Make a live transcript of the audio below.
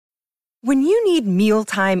When you need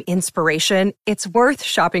mealtime inspiration, it's worth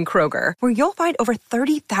shopping Kroger, where you'll find over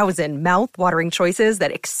 30,000 mouth-watering choices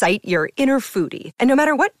that excite your inner foodie. And no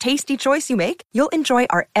matter what tasty choice you make, you'll enjoy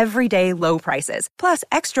our everyday low prices, plus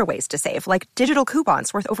extra ways to save, like digital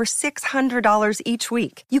coupons worth over $600 each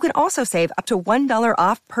week. You can also save up to $1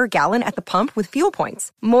 off per gallon at the pump with fuel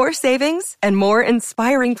points. More savings and more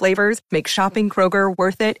inspiring flavors make shopping Kroger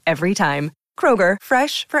worth it every time. Kroger,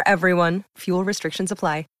 fresh for everyone. Fuel restrictions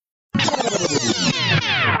apply. What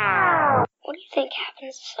do you think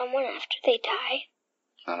happens to someone after they die?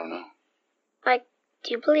 I don't know. Like,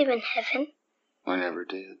 do you believe in heaven? I never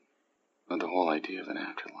did. But the whole idea of an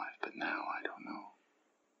afterlife, but now I don't know.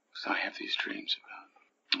 So I have these dreams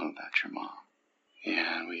about your mom.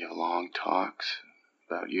 Yeah, and we have long talks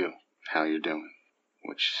about you, how you're doing,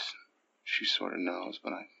 which she sort of knows,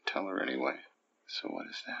 but I tell her anyway. So what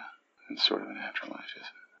is that? It's sort of an afterlife, isn't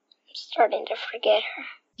it? I'm starting to forget her.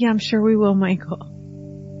 Yeah, I'm sure we will, Michael.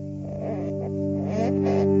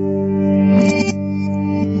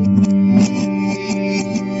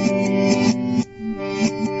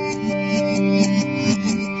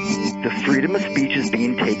 The freedom of speech is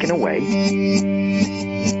being taken away.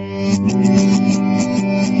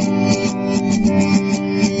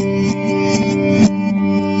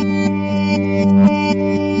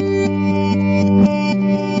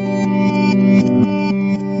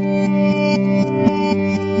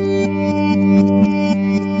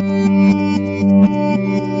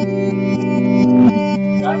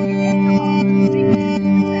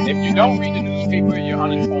 Don't read the newspaper, you're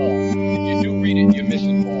uninformed. If you do read it, you're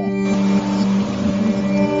misinformed.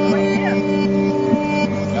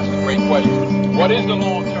 That's a great question. What is the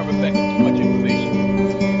long-term effect of too much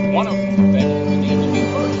information? One of the effects is the need to be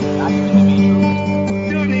first, not even to be true.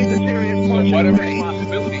 Still needs a serious So whatever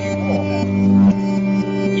responsibility you all have, to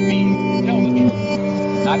tell the truth,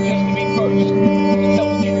 not just to be first, to tell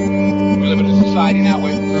the truth. We live in a society now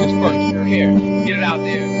where it's first, you're here, get it out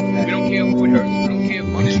there. We don't care who it hurts, we don't care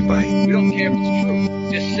who it is. We don't care if it's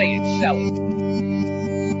true. Just say it, sell it.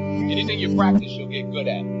 Anything you practice, you'll get good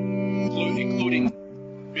at, including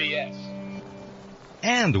BS.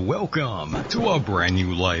 And welcome to a brand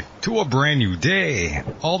new life, to a brand new day,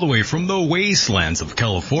 all the way from the wastelands of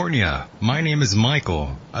California. My name is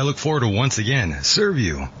Michael. I look forward to once again serve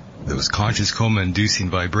you those conscious coma-inducing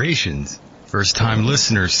vibrations. First-time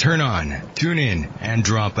listeners, turn on, tune in, and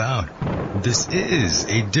drop out. This is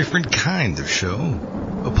a different kind of show,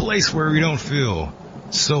 a place where we don't feel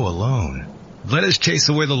so alone. Let us chase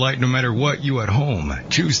away the light no matter what you at home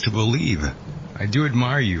choose to believe. I do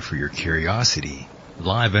admire you for your curiosity.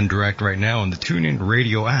 Live and direct right now on the TuneIn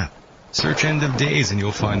Radio app. Search End of Days and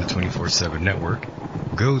you'll find the 24/7 network.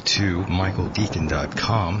 Go to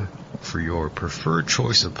michaeldeacon.com for your preferred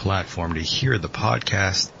choice of platform to hear the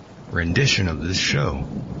podcast rendition of this show.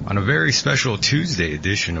 On a very special Tuesday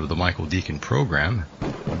edition of the Michael Deacon program,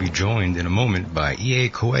 we'll be joined in a moment by E.A.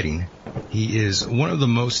 Koetting. He is one of the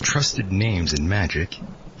most trusted names in magic.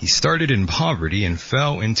 He started in poverty and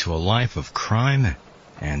fell into a life of crime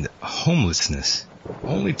and homelessness,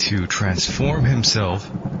 only to transform himself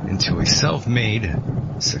into a self-made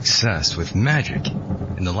success with magic.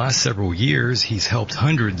 In the last several years, he's helped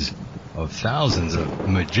hundreds of thousands of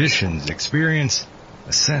magicians experience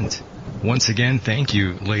ascent. Once again, thank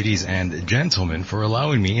you, ladies and gentlemen, for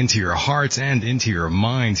allowing me into your hearts and into your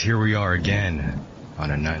minds. Here we are again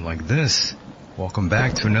on a night like this. Welcome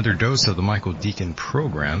back to another dose of the Michael Deacon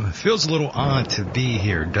program. Feels a little odd to be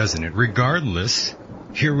here, doesn't it? Regardless,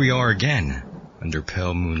 here we are again under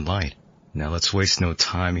pale moonlight. Now let's waste no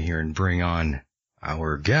time here and bring on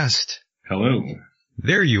our guest. Hello.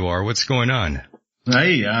 There you are. What's going on?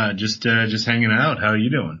 Hey, just hanging out. How are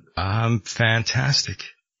you doing? I'm fantastic.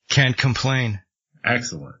 Can't complain.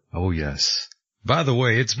 Excellent. Oh, yes. By the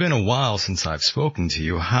way, it's been a while since I've spoken to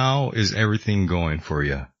you. How is everything going for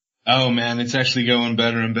you? Oh, man, it's actually going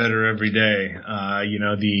better and better every day.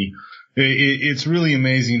 It's really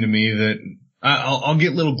amazing to me that I'll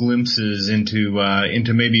get little glimpses into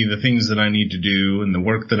maybe the things that I need to do and the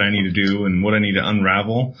work that I need to do and what I need to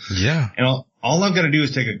unravel. Yeah. And all I've got to do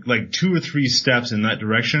is take like 2 or 3 steps in that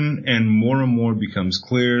direction, and more becomes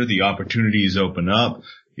clear. The opportunities open up.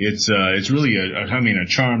 It's really a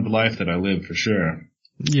charmed life that I live for sure.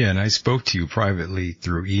 Yeah, and I spoke to you privately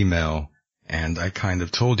through email, and I kind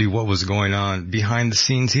of told you what was going on behind the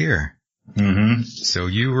scenes here. Mm-hmm. So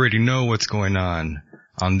you already know what's going on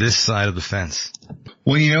this side of the fence.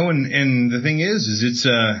 Well, and the thing is it's,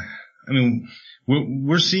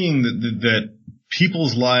 we're seeing that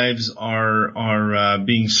people's lives are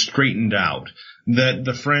being straightened out. That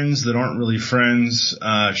the friends that aren't really friends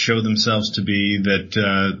show themselves to be, that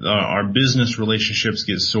our business relationships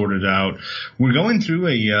get sorted out. We're going through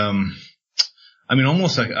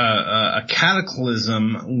almost like a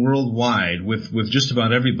cataclysm worldwide with just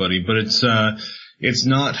about everybody, but it's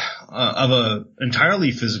not of a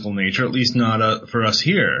entirely physical nature, at least not for us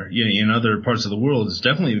here. In other parts of the world, it's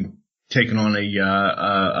definitely taken on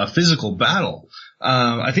a physical battle.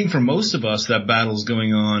 I think for most of us that battle's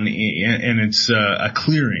going on, and it's a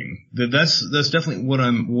clearing. That's definitely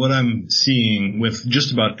what I'm seeing with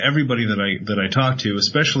just about everybody that I talk to,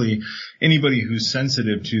 especially anybody who's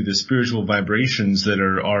sensitive to the spiritual vibrations that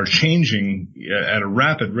are changing at a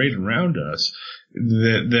rapid rate around us.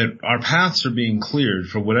 That our paths are being cleared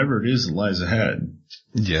for whatever it is that lies ahead.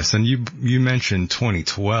 Yes, and you mentioned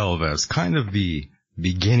 2012 as kind of the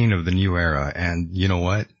beginning of the new era, and you know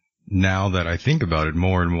what? Now that I think about it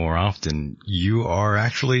more and more often, you are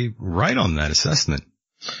actually right on that assessment.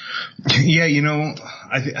 Yeah,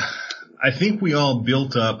 I think we all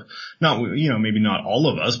built up, maybe not all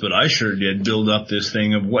of us, but I sure did build up this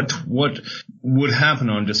thing of what would happen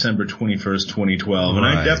on December 21st, 2012. Right. And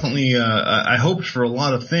I definitely, I hoped for a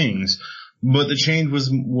lot of things, but the change was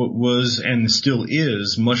and still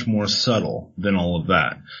is much more subtle than all of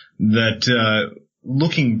that.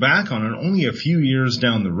 Looking back on it only a few years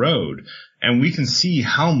down the road, and we can see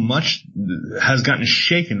how much has gotten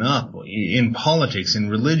shaken up in politics, in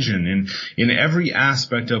religion, in every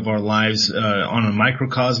aspect of our lives, on a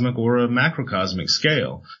microcosmic or a macrocosmic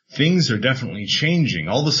scale. Things are definitely changing.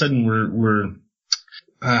 All of a sudden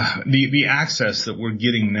the access that we're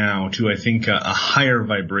getting now to, I think, a higher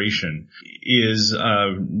vibration is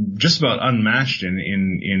just about unmatched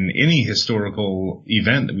in any historical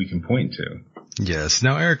event that we can point to. Yes.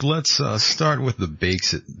 Now, Eric, let's start with the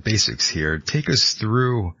basics here. Take us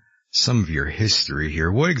through some of your history here.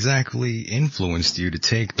 What exactly influenced you to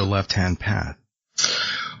take the left-hand path?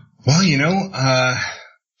 Well,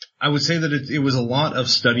 I would say that it was a lot of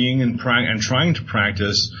studying and trying to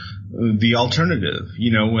practice the alternative.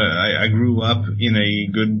 I grew up in a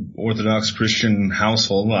good Orthodox Christian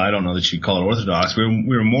household. Well, I don't know that you'd call it Orthodox. We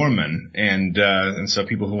were Mormon, and so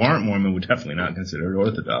people who aren't Mormon would definitely not consider it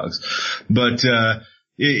Orthodox. But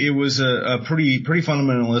it was a pretty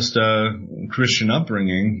fundamentalist Christian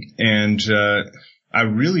upbringing, and I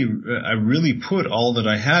really put all that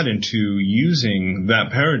I had into using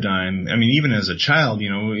that paradigm. I mean, even as a child,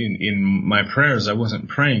 in my prayers, I wasn't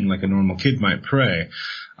praying like a normal kid might pray.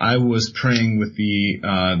 I was praying with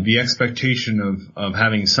the expectation of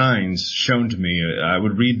having signs shown to me. I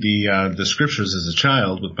would read the scriptures as a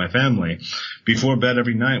child with my family. Before bed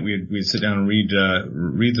every night, we'd sit down and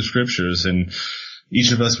read the scriptures, and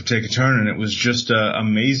each of us would take a turn, and it was just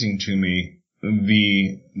amazing to me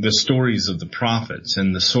the stories of the prophets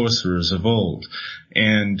and the sorcerers of old.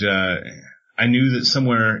 And I knew that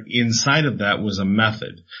somewhere inside of that was a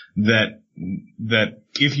method that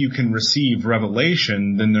if you can receive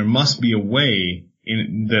revelation, then there must be a way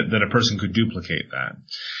that a person could duplicate that.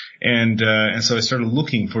 And so I started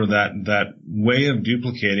looking for that way of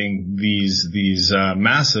duplicating these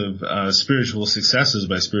massive spiritual successes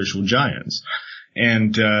by spiritual giants.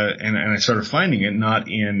 And I started finding it not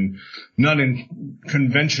in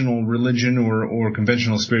conventional religion or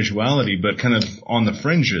conventional spirituality, but kind of on the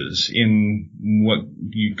fringes in what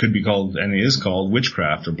you could be called, and is called,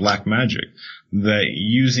 witchcraft or black magic. That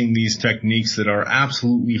using these techniques that are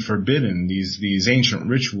absolutely forbidden, these ancient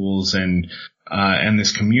rituals and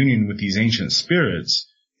this communion with these ancient spirits,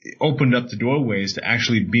 opened up the doorways to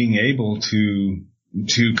actually being able to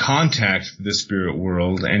contact the spirit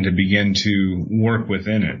world and to begin to work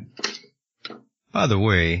within it. By the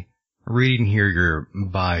way, reading here your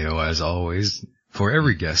bio, as always, for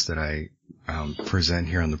every guest that I present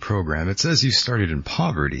here on the program, it says you started in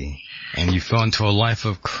poverty and you fell into a life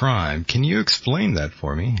of crime. Can you explain that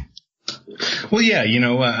for me? Well, yeah,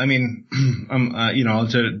 to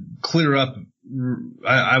clear up,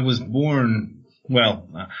 I was born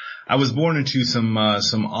into some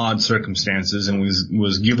odd circumstances and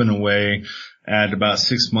was given away at about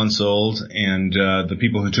 6 months old, and the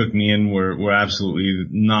people who took me in were absolutely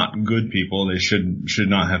not good people. They should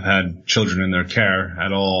not have had children in their care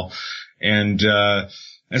at all. And so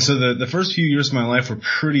the first few years of my life were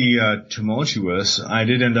pretty tumultuous. I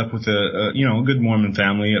did end up with a good Mormon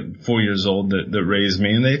family at 4 years old that raised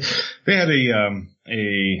me, and they had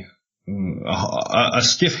a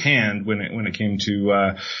stiff hand when it came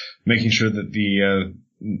to making sure that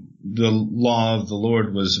the law of the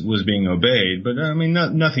Lord was being obeyed, but I mean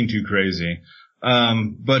nothing too crazy.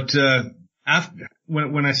 But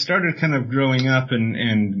when I started kind of growing up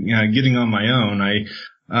and getting on my own,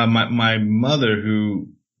 my mother, who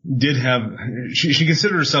did have, she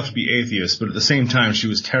considered herself to be atheist, but at the same time she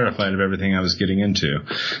was terrified of everything I was getting into.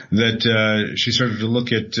 That she started to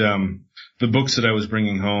look at the books that I was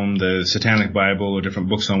bringing home, the Satanic Bible, or different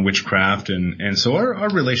books on witchcraft, and so our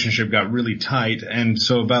relationship got really tight. And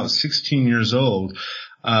so about 16 years old,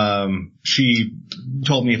 she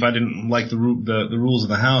told me if I didn't like the rules of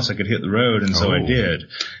the house, I could hit the road, and so I did.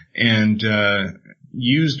 And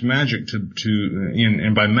used magic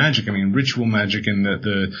and by magic I mean ritual magic and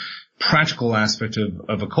the practical aspect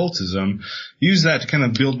of occultism, used that to kind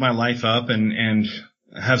of build my life up, and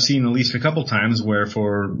have seen at least a couple times where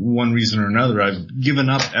for one reason or another I've given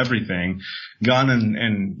up everything, gone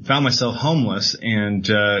and found myself homeless, and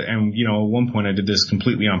at one point I did this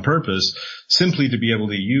completely on purpose, simply to be able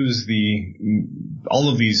to use all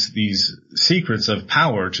of these secrets of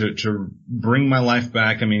power to bring my life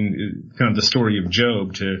back. I mean, kind of the story of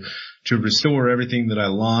Job, to restore everything that I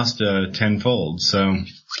lost tenfold. So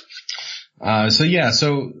I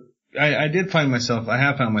have found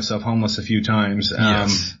myself homeless a few times.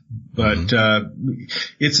 Yes. But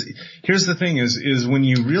here's the thing is when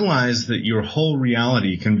you realize that your whole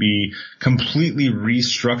reality can be completely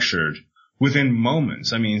restructured within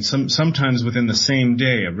moments. I mean, sometimes within the same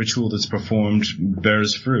day, a ritual that's performed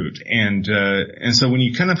bears fruit. And so when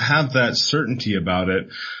you kind of have that certainty about it,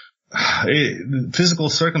 physical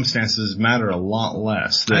circumstances matter a lot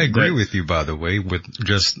less. I agree with you, by the way. With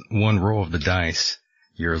just one roll of the dice,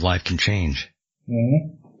 your life can change.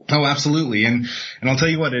 Mm-hmm. Oh, absolutely. And I'll tell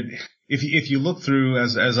you what, if you look through,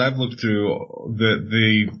 as I've looked through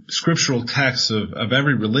the scriptural texts of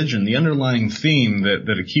every religion, the underlying theme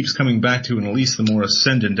that it keeps coming back to in at least the more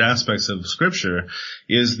ascendant aspects of scripture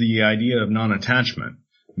is the idea of non-attachment.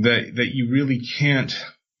 That you really can't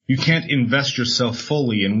invest yourself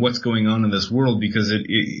fully in what's going on in this world, because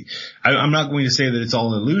I'm not going to say that it's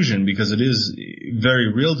all illusion, because it is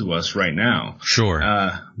very real to us right now. Sure.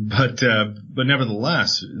 But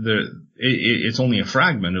nevertheless, it's only a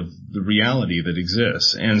fragment of the reality that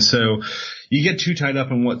exists. And so you get too tied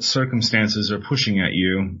up in what circumstances are pushing at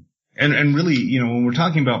you. And really, when we're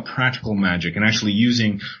talking about practical magic and actually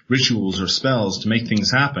using rituals or spells to make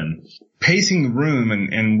things happen, pacing the room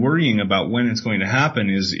and worrying about when it's going to happen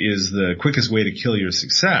is the quickest way to kill your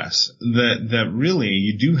success. That really,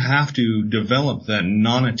 you do have to develop that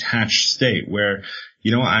non-attached state where,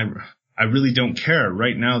 I really don't care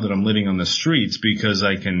right now that I'm living on the streets, because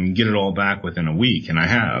I can get it all back within a week, and I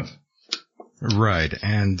have. Right.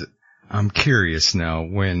 And I'm curious now,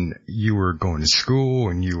 when you were going to school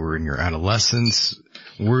and you were in your adolescence,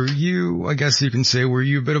 were you, I guess you can say, were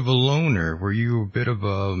you a bit of a loner? Were you a bit of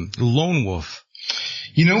a lone wolf?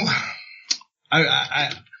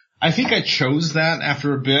 I think I chose that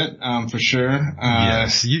after a bit, for sure.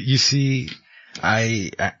 Yes. You see,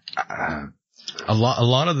 a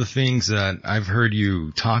lot of the things that I've heard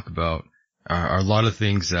you talk about are a lot of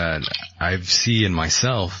things that I've seen in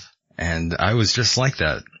myself, and I was just like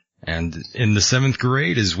that. And in the 7th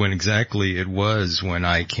grade is when exactly it was when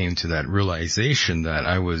I came to that realization that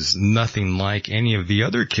I was nothing like any of the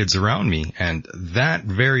other kids around me. And that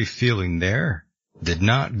very feeling there did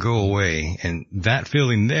not go away. And that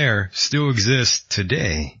feeling there still exists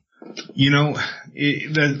today.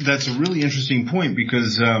 That's a really interesting point,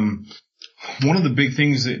 because one of the big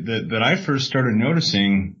things that I first started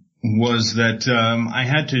noticing was that I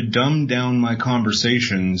had to dumb down my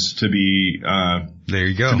conversations to be there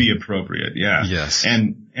you go, to be appropriate. Yeah. Yes.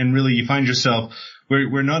 And really, you find yourself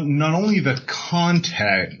where not only the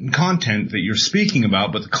content that you're speaking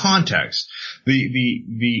about, but the context,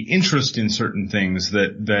 the interest in certain things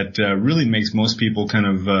that really makes most people kind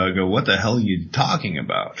of go, "What the hell are you talking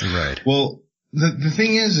about?" Right. Well, the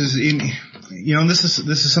thing is this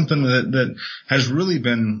is something that has really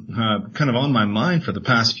been kind of on my mind for the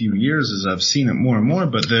past few years as I've seen it more and more.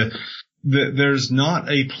 But there's not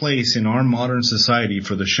a place in our modern society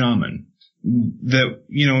for the shaman. That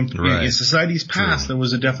right. In societies past, there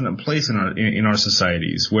was a definite place in our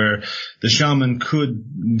societies where the shaman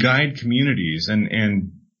could guide communities,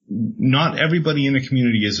 and not everybody in a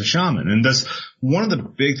community is a shaman. And that's one of the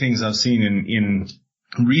big things I've seen in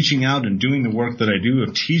reaching out and doing the work that I do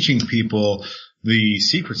of teaching people the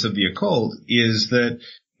secrets of the occult, is that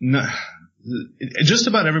just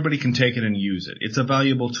about everybody can take it and use it. It's a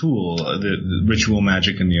valuable tool, the ritual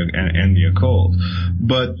magic and the occult,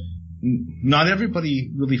 but not everybody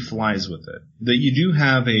really flies with it. That you do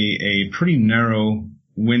have a pretty narrow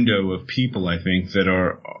window of people, I think, that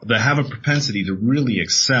have a propensity to really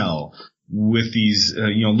excel with these,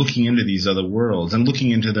 looking into these other worlds and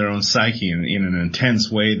looking into their own psyche in an intense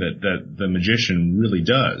way that the magician really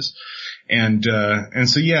does. And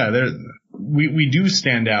so yeah, we do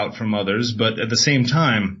stand out from others, but at the same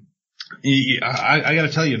time, I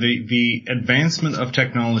gotta tell you, the advancement of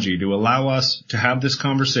technology to allow us to have this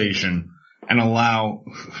conversation and allow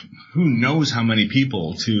who knows how many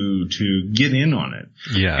people to get in on it.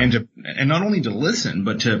 Yeah. And not only to listen,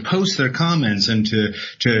 but to post their comments and to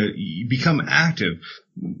become active.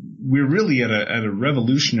 We're really at a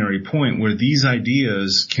revolutionary point where these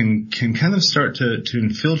ideas can kind of start to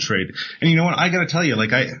infiltrate. And you know what? I gotta tell you,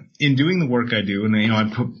 in doing the work I do, and I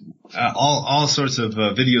put all sorts of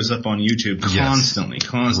videos up on YouTube constantly.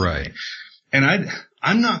 Right. And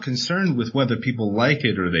I'm not concerned with whether people like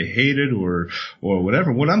it or they hate it or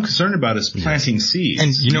whatever. What I'm concerned about is planting seeds.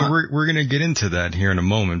 And we're going to get into that here in a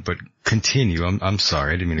moment, but continue. I'm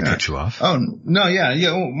sorry, I didn't mean to cut you off. Oh no, yeah.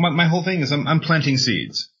 Well, my whole thing is I'm planting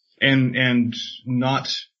seeds and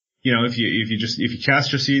not. If you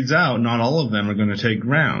cast your seeds out, not all of them are going to take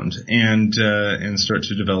ground and start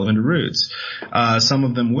to develop into roots. Some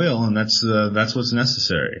of them will, and that's what's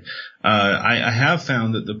necessary. I have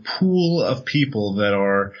found that the pool of people that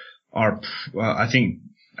are I think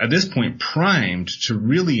at this point primed to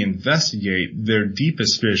really investigate their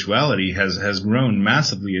deepest spirituality has grown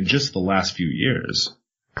massively in just the last few years.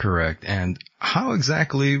 Correct. And how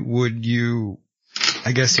exactly would you,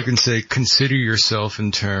 I guess you can say, consider yourself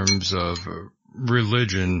in terms of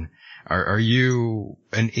religion? Are you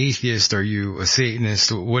an atheist? Are you a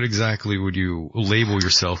Satanist? What exactly would you label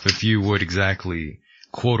yourself if you would exactly,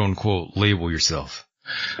 quote unquote, label yourself?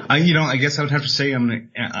 I guess I would have to say I'm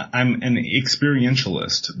an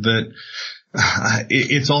experientialist. That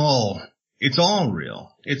it's all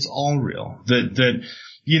real. It's all real. That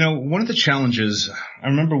one of the challenges, I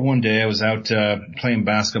remember one day I was out playing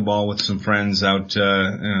basketball with some friends out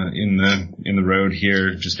in the road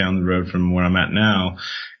here, just down the road from where I'm at now.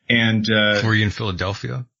 And were you in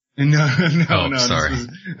Philadelphia? No. Sorry.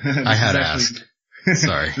 I had asked.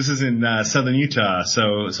 Sorry. This is in southern Utah,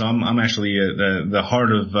 so I'm actually the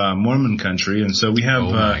heart of Mormon country, and so we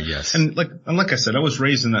have yes. And like I said, I was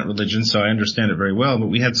raised in that religion, so I understand it very well. But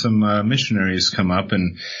we had some missionaries come up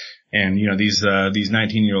and these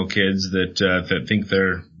 19-year-old kids that think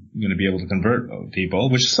they're going to be able to convert people,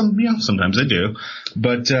 which sometimes they do,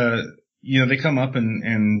 but they come up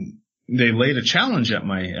and they laid a challenge at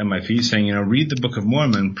my feet, saying, read the Book of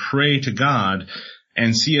Mormon, pray to God,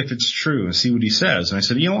 and see if it's true, and see what he says. And I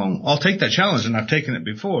said, I'll take that challenge, and I've taken it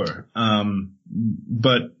before.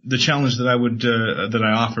 But the challenge that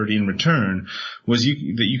I offered in return was that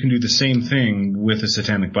you can do the same thing with the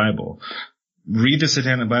Satanic Bible. Read the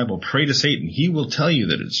Satanic Bible, pray to Satan. He will tell you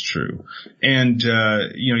that it's true. And,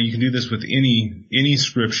 you can do this with any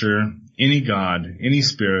scripture, any God, any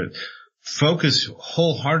spirit. Focus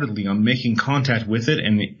wholeheartedly on making contact with it,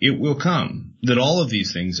 and it will come. That all of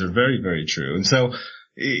these things are very, very true. And so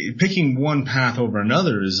picking one path over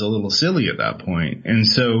another is a little silly at that point. And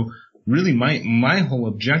so really my whole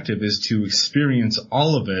objective is to experience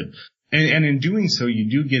all of it. And in doing so, you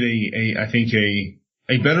do get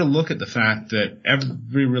a better look at the fact that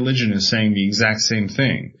every religion is saying the exact same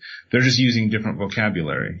thing. They're just using different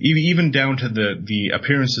vocabulary, even down to the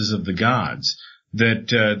appearances of the gods.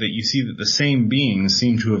 That you see that the same beings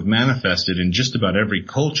seem to have manifested in just about every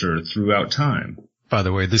culture throughout time. By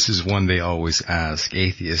the way, this is one they always ask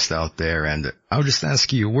atheists out there, and I'll just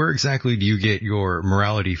ask you, where exactly do you get your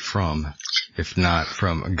morality from, if not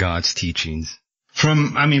from God's teachings?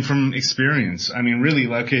 From experience. Really,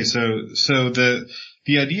 okay, so the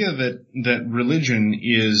idea that religion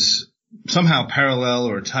is somehow parallel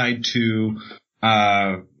or tied to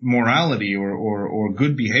morality or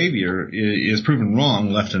good behavior is proven wrong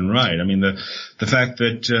left and right. The fact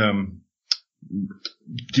that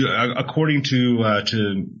according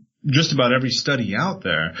to just about every study out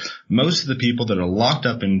there, most of the people that are locked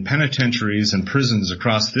up in penitentiaries and prisons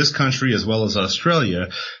across this country as well as Australia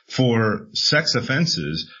for sex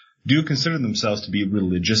offenses do consider themselves to be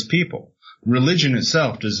religious people. Religion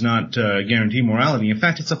itself does not guarantee morality. In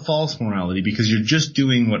fact, it's a false morality because you're just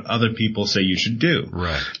doing what other people say you should do.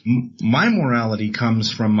 Right. My morality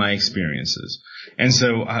comes from my experiences. And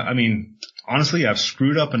so, honestly, I've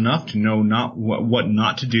screwed up enough to know what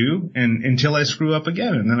not to do, and until I screw up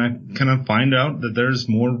again, and then I kind of find out that there's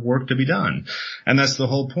more work to be done. And that's the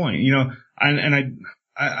whole point.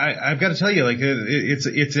 I've got to tell you,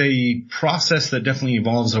 it's a process that definitely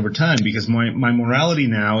evolves over time, because my morality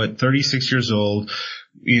now at 36 years old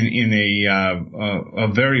in a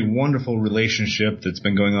very wonderful relationship that's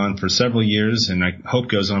been going on for several years, and I hope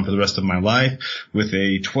goes on for the rest of my life, with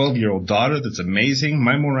a 12-year-old daughter that's amazing.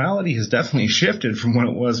 My morality has definitely shifted from what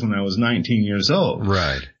it was when I was 19 years old.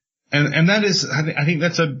 Right. And that is, I think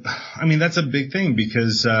that's a big thing,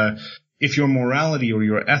 because if your morality or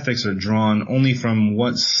your ethics are drawn only from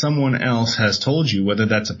what someone else has told you, whether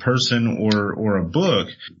that's a person or a book,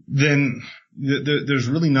 then there's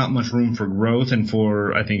really not much room for growth and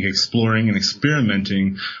for, I think, exploring and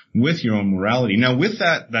experimenting with your own morality. Now, with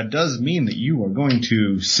that does mean that you are going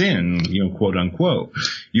to sin, quote unquote.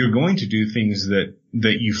 You're going to do things that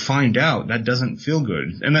you find out that doesn't feel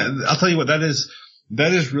good. And I'll tell you what, that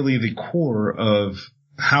is really the core of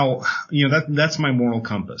how, that's my moral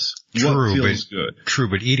compass. What feels good. True,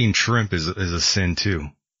 but eating shrimp is a sin too.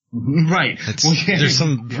 Right. There's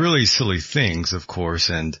some really silly things, of course,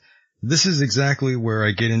 and this is exactly where I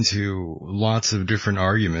get into lots of different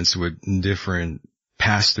arguments with different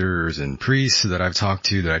pastors and priests that I've talked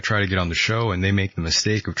to, that I try to get on the show, and they make the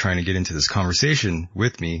mistake of trying to get into this conversation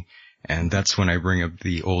with me, and that's when I bring up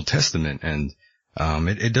the Old Testament, and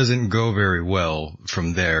it doesn't go very well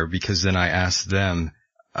from there, because then I ask them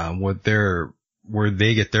where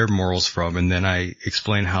they get their morals from, and then I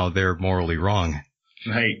explain how they're morally wrong.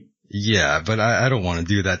 Right. Yeah, but I don't want to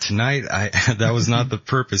do that tonight. That was not the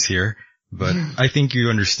purpose here, but I think you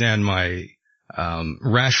understand my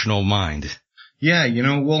rational mind. Yeah,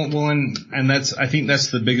 well, and I think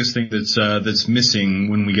that's the biggest thing that's missing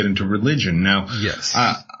when we get into religion. Now, yes.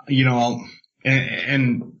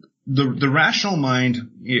 The rational mind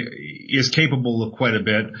is capable of quite a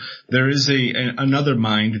bit. There is another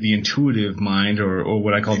mind, the intuitive mind, or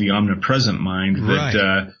what I call the omnipresent mind,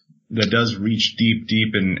 that does reach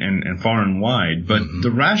deep and far and wide. But the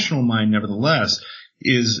rational mind, nevertheless,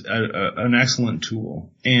 is an excellent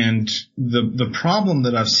tool. And the problem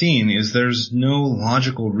that I've seen is there's no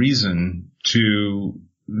logical reason to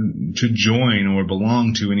join or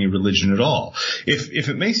belong to any religion at all. If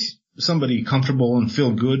it makes somebody comfortable and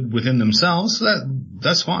feel good within themselves,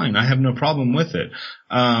 that's fine. I have no problem with it.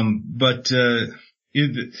 But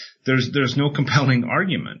there's no compelling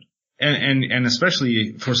argument. And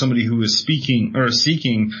especially for somebody who is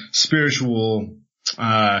seeking spiritual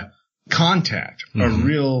contact, a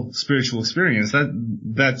real spiritual experience,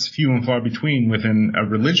 that's few and far between within a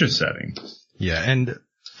religious setting. Yeah, and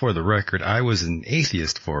for the record, I was an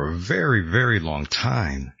atheist for a very, very long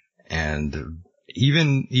time, and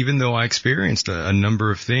even though I experienced a number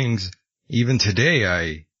of things, even today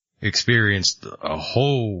I experienced a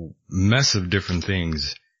whole mess of different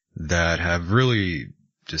things that have really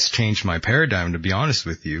just changed my paradigm, to be honest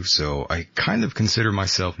with you. So I kind of consider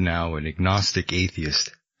myself now an agnostic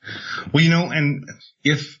atheist. Well, and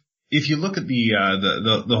if you look at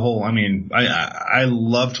the whole, I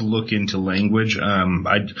love to look into language. I'm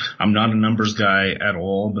not a numbers guy at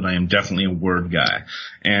all, but I am definitely a word guy.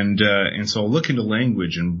 And so I'll look into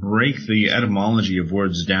language and break the etymology of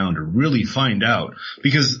words down to really find out,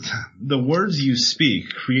 because the words you speak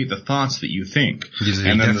create the thoughts that you think.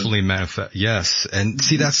 And definitely manifest. Yes. And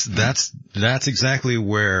see, that's exactly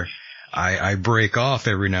where I break off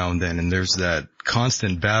every now and then, and there's that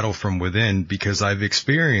constant battle from within, because I've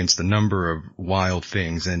experienced a number of wild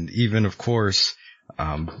things, and even, of course,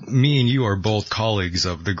 me and you are both colleagues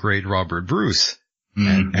of the great Robert Bruce,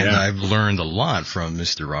 and I've learned a lot from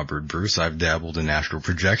Mr. Robert Bruce. I've dabbled in astral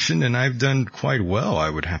projection, and I've done quite well, I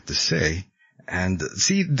would have to say. And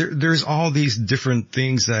see, there's all these different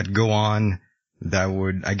things that go on that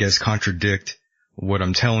would, I guess, contradict what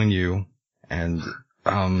I'm telling you, and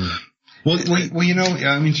Well,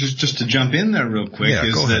 just to jump in there real quick,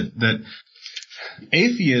 is that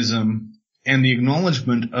atheism and the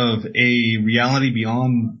acknowledgement of a reality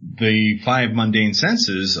beyond the five mundane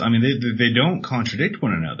senses, they don't contradict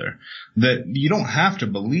one another. That you don't have to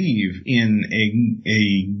believe in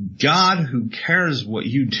a God who cares what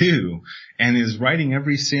you do and is writing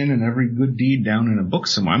every sin and every good deed down in a book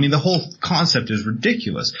somewhere. The whole concept is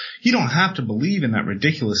ridiculous. You don't have to believe in that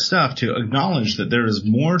ridiculous stuff to acknowledge that there is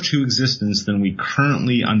more to existence than we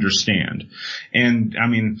currently understand. And,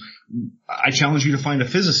 I challenge you to find a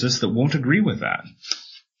physicist that won't agree with that.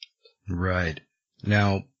 Right.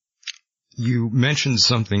 Now, you mentioned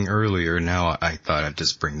something earlier. Now, I thought I'd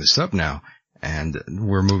just bring this up now. And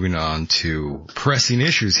we're moving on to pressing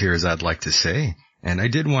issues here, as I'd like to say. And I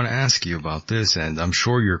did want to ask you about this, and I'm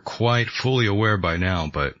sure you're quite fully aware by now,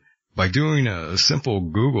 but by doing a simple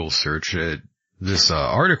Google search, this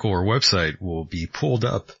article or website will be pulled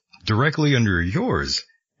up directly under yours.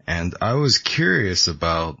 And I was curious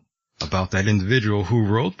about about that individual who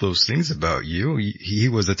wrote those things about you. He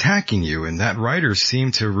was attacking you, and that writer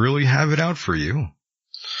seemed to really have it out for you.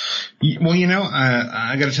 Well,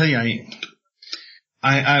 I got to tell you,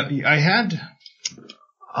 I had.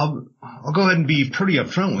 I'll go ahead and be pretty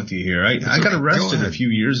upfront with you here. I got arrested a few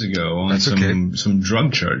years ago on some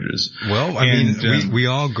drug charges. Well, I mean, we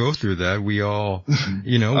all go through that. We all,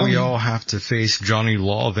 we all have to face Johnny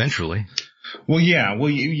Law eventually. Well, yeah. Well,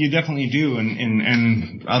 you definitely do.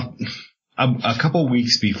 And a couple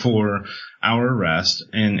weeks before our arrest,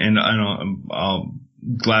 and I'll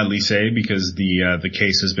gladly say, because the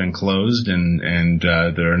case has been closed and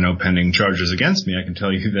there are no pending charges against me, I can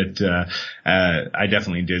tell you that I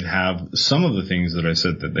definitely did have some of the things that I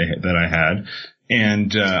said that I had.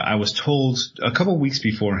 And I was told a couple weeks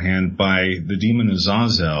beforehand by the demon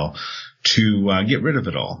Azazel to get rid of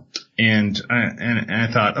it all. And I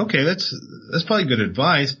thought, okay, that's probably good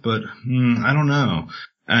advice, but I don't know.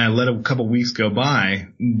 I let a couple weeks go by,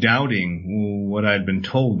 doubting what I'd been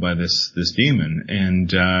told by this demon, and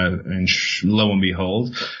lo and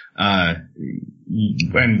behold,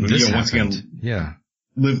 once again,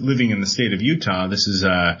 living in the state of Utah, this is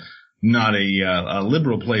not a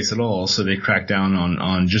liberal place at all. So they crack down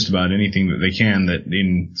on just about anything that they can that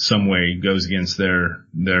in some way goes against their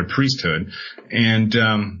priesthood, and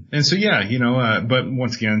so but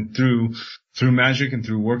once again, through magic and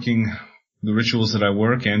through working the rituals that I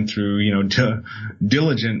work, and through,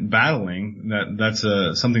 diligent battling, that's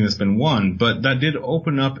something that's been won. But that did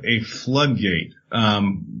open up a floodgate,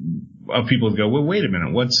 of people to go, well, wait a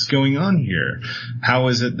minute, what's going on here? How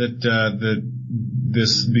is it that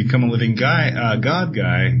this become a living God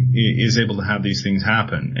guy is able to have these things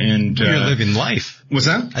happen? And you're living life. What's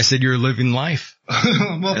that? I said you're living life.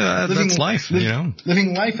 Well, that's life,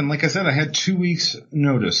 living life. And like I said, I had 2 weeks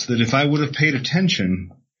notice that if I would have paid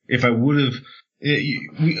attention, if I would have,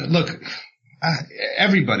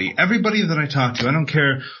 everybody that I talk to, I don't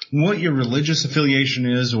care what your religious affiliation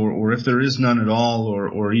is, or if there is none at all,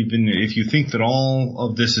 or even if you think that all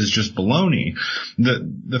of this is just baloney,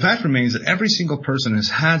 the fact remains that every single person has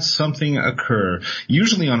had something occur,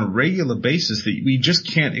 usually on a regular basis, that we just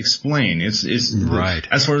can't explain. It's right.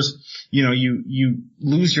 As far as, you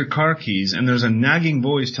lose your car keys and there's a nagging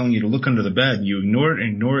voice telling you to look under the bed. You ignore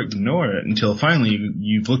it until finally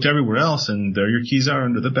you've looked everywhere else and there your keys are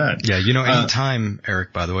under the bed. Yeah, anytime,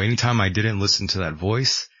 Eric, by the way, anytime I didn't listen to that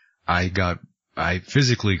voice, I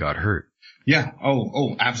physically got hurt. Yeah.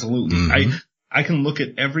 Oh, absolutely. Mm-hmm. I can look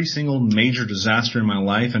at every single major disaster in my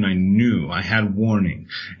life and I knew I had warning.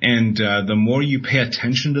 And the more you pay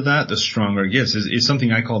attention to that, the stronger it gets. It's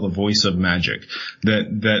something I call the voice of magic.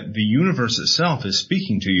 That the universe itself is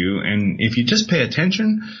speaking to you, and if you just pay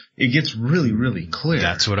attention, it gets really, really clear.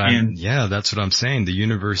 That's what I'm saying. The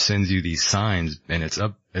universe sends you these signs, and it's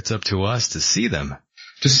up to us to see them.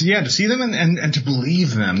 To see them and to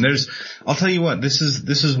believe them. I'll tell you what, this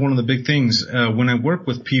is one of the big things, when I work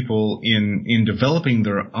with people in developing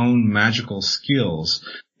their own magical skills,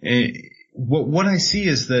 what I see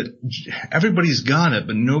is that everybody's got it,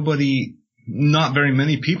 but not very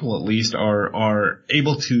many people at least are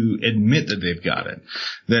able to admit that they've got it.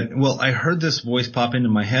 That, well, I heard this voice pop into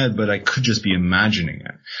my head, but I could just be imagining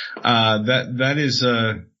it. That is,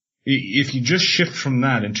 if you just shift from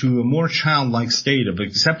that into a more childlike state of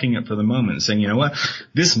accepting it for the moment and saying, you know what,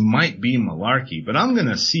 this might be malarkey, but I'm going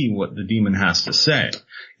to see what the demon has to say.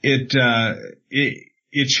 It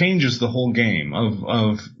changes the whole game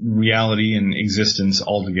of reality and existence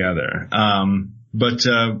altogether. But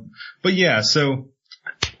yeah, so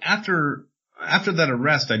after that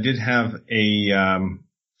arrest, I did have really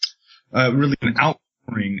an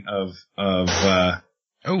outpouring of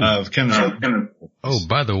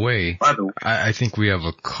by the way, I think we have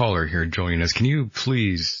a caller here joining us. Can you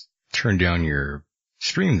please turn down your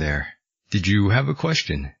stream there? Did you have a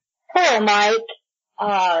question? Hello, Mike.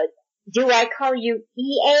 Do I call you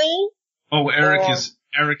EA? Oh, Eric is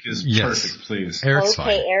yes. Perfect, please. Eric's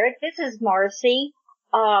okay, fine. Eric, this is Marcy.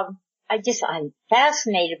 I'm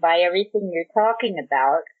fascinated by everything you're talking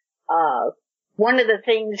about. One of the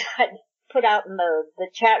things I put out in the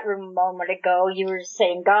chat room a moment ago, you were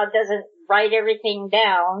saying God doesn't write everything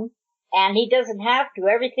down, and he doesn't have to.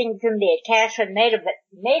 Everything's in the cache and made a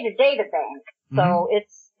data bank. So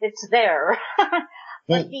it's there.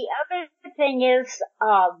 But the other thing is,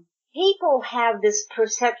 people have this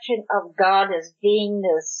perception of God as being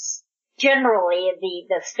this, generally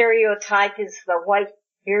the stereotype is the white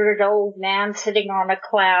bearded old man sitting on a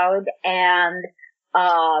cloud, and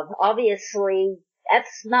obviously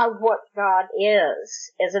that's not what God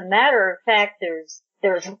is. As a matter of fact,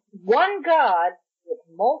 there's one God with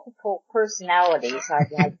multiple personalities,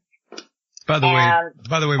 I'd like to By the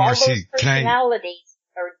way, Marcy, personalities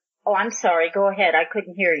oh, I'm sorry. Go ahead. I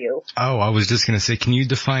couldn't hear you. Oh, I was just going to say, can you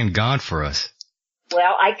define God for us?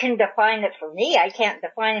 Well, I can define it for me. I can't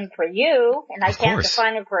define him for you, and I can't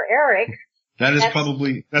define him for Eric. That's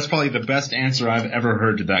probably the best answer I've ever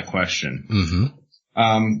heard to that question. Mm-hmm.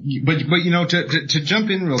 But you know, to jump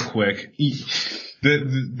in real quick,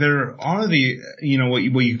 there are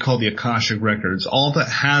what you call the Akashic records. All that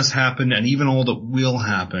has happened and even all that will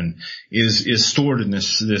happen is stored in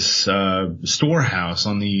this storehouse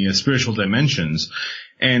on the spiritual dimensions.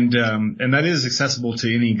 And that is accessible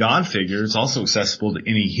to any God figure. It's also accessible to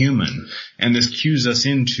any human. And this cues us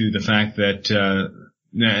into the fact that,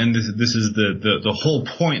 and this is the whole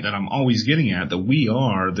point that I'm always getting at, that we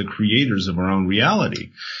are the creators of our own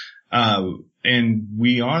reality. And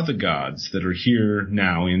we are the gods that are here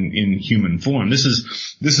now in human form. This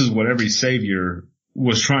is what every savior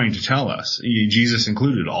was trying to tell us. Jesus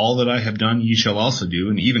included, all that I have done ye shall also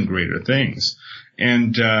do, and even greater things.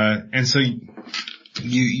 And so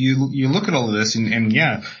you look at all of this and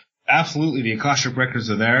yeah, absolutely the Akashic records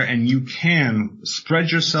are there, and you can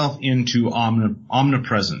spread yourself into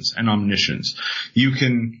omnipresence and omniscience. You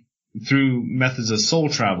can, through methods of soul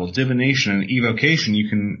travel, divination, and evocation, you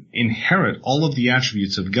can inherit all of the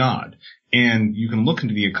attributes of God. And you can look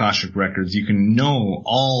into the Akashic records. You can know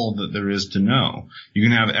all that there is to know. You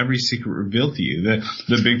can have every secret revealed to you.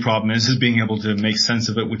 The big problem is being able to make sense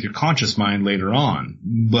of it with your conscious mind later on.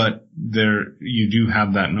 But you do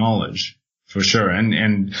have that knowledge, for sure.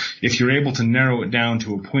 And if you're able to narrow it down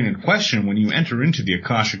to a pointed question when you enter into the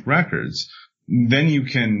Akashic records, then you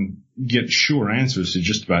can get sure answers to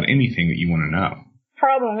just about anything that you want to know.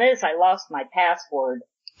 Problem is, I lost my password.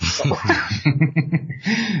 So.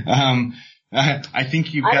 I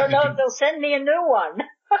think you've got. I don't know if they'll send me a new one.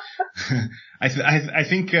 I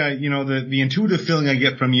think the intuitive feeling I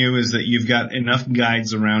get from you is that you've got enough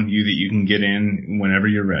guides around you that you can get in whenever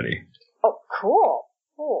you're ready. Oh, cool.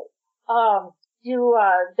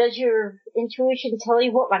 Does your intuition tell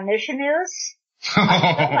you what my mission is?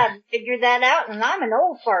 I haven't figured that out, and I'm an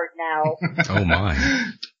old fart now. Oh my!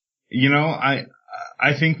 You know, I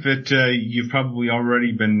think that you've probably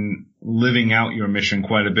already been living out your mission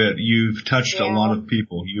quite a bit. You've touched a lot of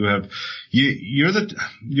people. You're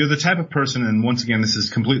the type of person, and once again, this is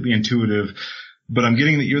completely intuitive, but I'm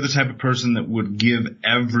getting that you're the type of person that would give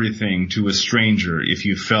everything to a stranger if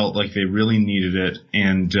you felt like they really needed it,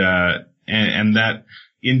 and that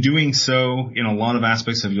in doing so, in a lot of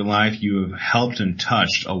aspects of your life, you have helped and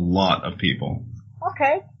touched a lot of people.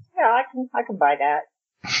 Okay. Yeah, I can buy that.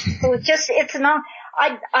 So it's not,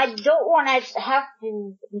 I don't want to have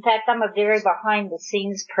to, in fact, I'm a very behind the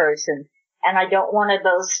scenes person, and I don't want to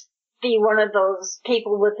be one of those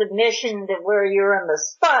people with a mission to where you're in the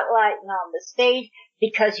spotlight and on the stage,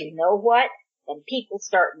 because you know what? Then people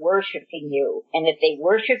start worshiping you. And if they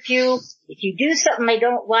worship you, if you do something they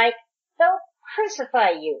don't like, they'll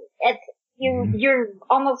crucify you. You're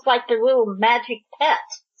almost like their little magic pet.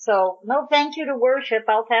 So no thank you to worship.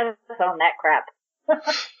 I'll pass on that crap.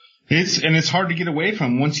 It's hard to get away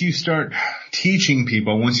from once you start teaching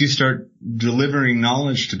people, once you start delivering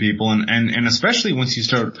knowledge to people, and especially once you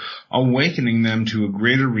start awakening them to a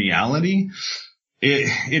greater reality.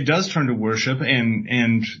 It does turn to worship,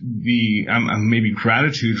 and the maybe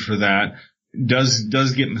gratitude for that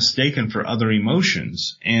does get mistaken for other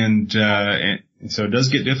emotions, and so it does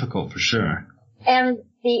get difficult for sure. And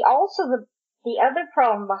the other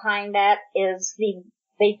problem behind that is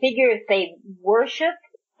they figure if they worship,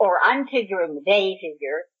 or I'm figuring they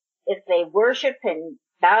figure, if they worship and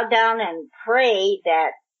bow down and pray,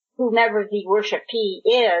 that whomever the worshipee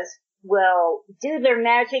is will do their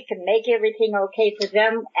magic and make everything okay for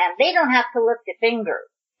them, and they don't have to lift a finger.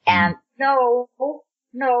 And no,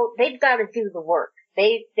 they've got to do the work.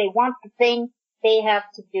 They want the thing, they have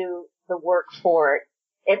to do the work for it.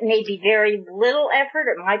 It may be very little effort,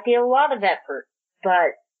 it might be a lot of effort,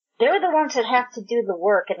 but they're the ones that have to do the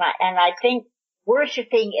work, and I think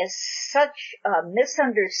worshiping is such a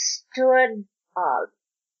misunderstood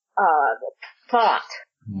thought.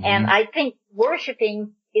 Mm-hmm. And I think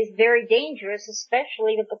worshiping is very dangerous,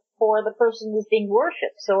 especially for the person who's being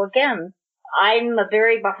worshipped. So again, I'm a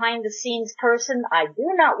very behind the scenes person. I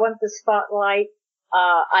do not want the spotlight.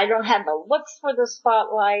 I don't have the looks for the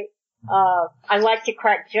spotlight. I like to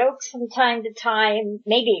crack jokes from time to time,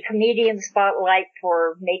 maybe a comedian spotlight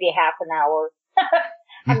for maybe half an hour.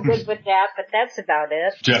 I'm good with that, but that's about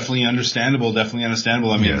it. Definitely understandable. I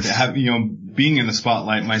mean, yes. Being in the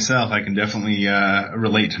spotlight myself, I can definitely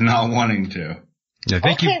relate to not wanting to. Yeah,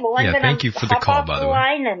 thank you. Well, I'm gonna thank you for the hop call, off by the the way.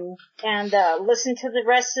 line and listen to the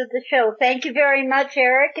rest of the show. Thank you very much,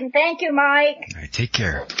 Eric, and thank you, Mike. All right, take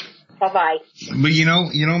care. Bye-bye. But you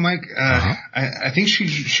know, Mike, I think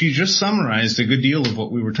she just summarized a good deal of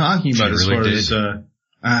what we were talking about She really as far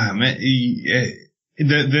as,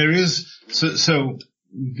 there is, so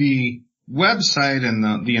the website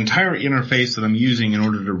and the entire interface that I'm using in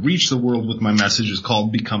order to reach the world with my message is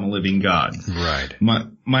called Become a Living God. Right.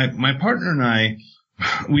 My partner and I,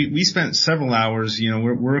 we spent several hours,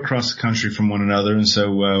 we're across the country from one another, and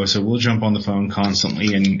so we'll jump on the phone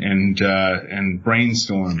constantly and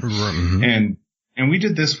brainstorm. Mm-hmm. And we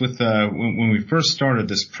did this with, when we first started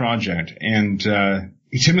this project, and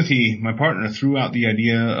Timothy, my partner, threw out the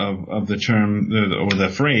idea of the term, or the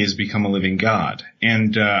phrase, become a living God.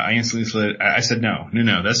 And, I instantly said,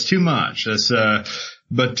 no, that's too much.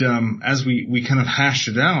 But as we kind of hashed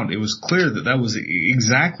it out, it was clear that was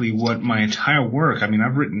exactly what my entire work. I mean,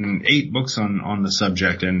 I've written 8 books on the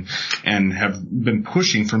subject and have been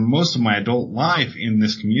pushing for most of my adult life in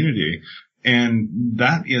this community. And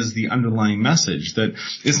that is the underlying message, that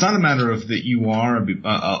it's not a matter of that you are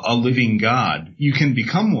a living God. You can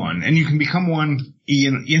become one, and you can become one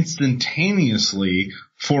instantaneously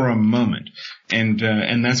for a moment. And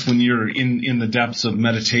that's when you're in the depths of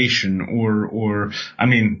meditation or I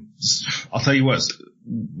mean, I'll tell you what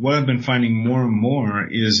I've been finding more and more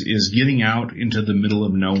is getting out into the middle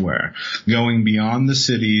of nowhere, going beyond the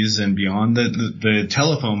cities and beyond the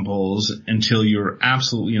telephone poles until you're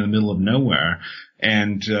absolutely in the middle of nowhere,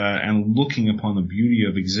 and looking upon the beauty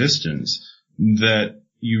of existence, that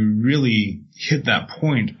you really hit that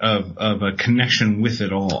point of a connection with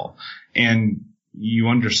it all. And you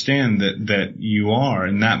understand that you are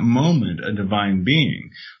in that moment a divine being,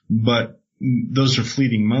 but those are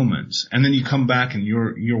fleeting moments. And then you come back and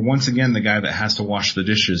you're once again the guy that has to wash the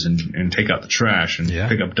dishes and take out the trash and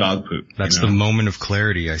pick up dog poop. That's the moment of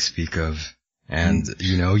clarity I speak of. And,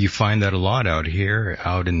 you find that a lot out here,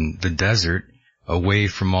 out in the desert, away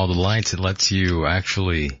from all the lights. It lets you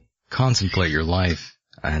actually contemplate your life.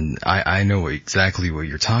 And I know exactly what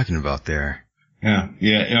you're talking about there. Yeah.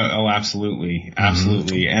 Oh, absolutely.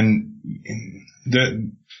 Absolutely. And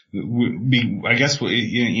I guess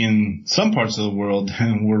in some parts of the world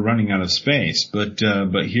we're running out of space, but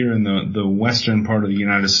here in the western part of the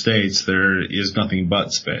United States there is nothing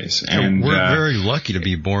but space. And we're very lucky to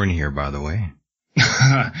be born here, by the way.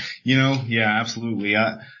 Yeah, absolutely.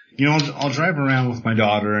 I'll drive around with my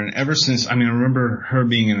daughter, and ever since, I remember her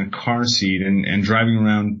being in a car seat and driving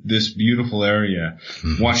around this beautiful area,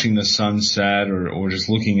 watching the sunset or just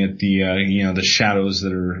looking at the shadows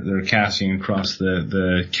that are casting across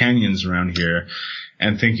the canyons around here,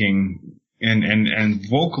 and thinking and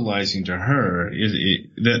vocalizing to her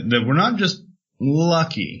that we're not just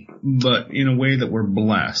lucky, but in a way that we're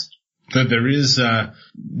blessed. That there is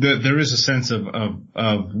a sense of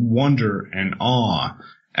wonder and awe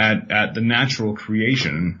at the natural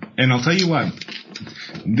creation. And I'll tell you what,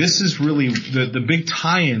 this is really the big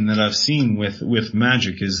tie-in that I've seen with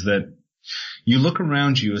magic, is that you look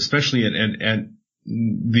around you, especially at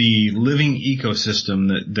the living ecosystem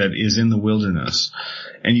that is in the wilderness,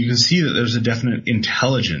 and you can see that there's a definite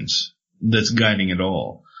intelligence that's guiding it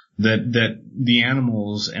all. That the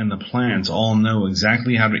animals and the plants all know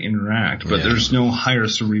exactly how to interact, but there's no higher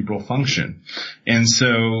cerebral function. And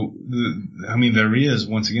so, there is,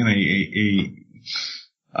 once again,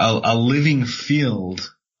 a living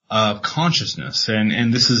field of consciousness.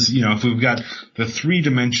 And this is, if we've got the 3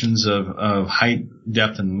 dimensions of height,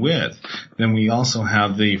 depth, and width, then we also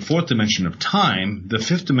have the 4th dimension of time. The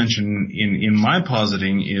 5th dimension in my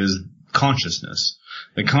positing is consciousness.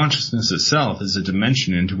 The consciousness itself is a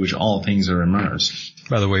dimension into which all things are immersed.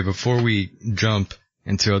 By the way, before we jump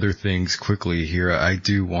into other things quickly here, I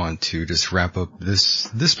do want to just wrap up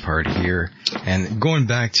this part here. And going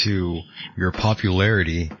back to your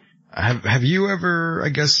popularity, have you ever, I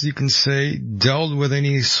guess you can say, dealt with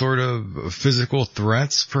any sort of physical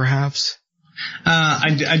threats, perhaps?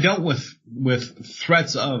 I dealt with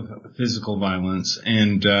threats of physical violence,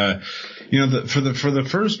 and for the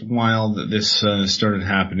first while that this started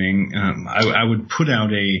happening, I would put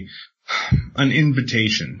out an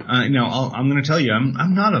invitation. I'm going to tell you,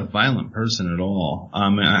 I'm not a violent person at all.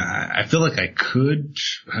 I feel like I could.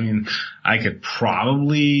 I could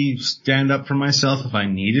probably stand up for myself if I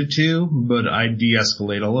needed to, but I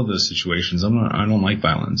de-escalate all of those situations. I don't like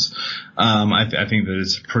violence. I think that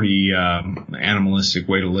it's a pretty animalistic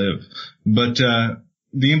way to live. But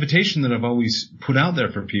the invitation that I've always put out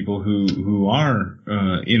there for people who are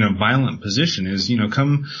in a violent position is,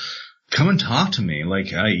 come and talk to me.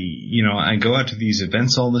 Like I go out to these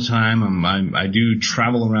events all the time. I do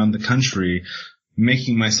travel around the country,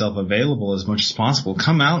 making myself available as much as possible.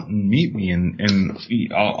 Come out and meet me, and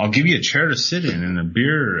I'll give you a chair to sit in and a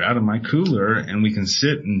beer out of my cooler, and we can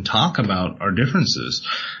sit and talk about our differences.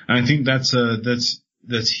 And I think that's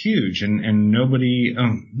huge, and nobody,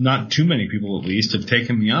 not too many people at least, have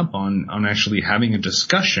taken me up on actually having a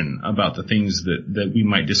discussion about the things that we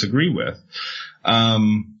might disagree with.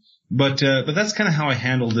 But that's kind of how I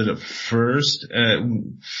handled it at first.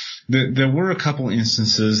 There were a couple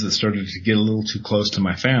instances that started to get a little too close to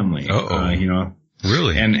my family.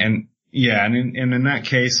 Really? And in that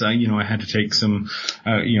case, I had to take some,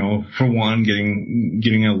 for one,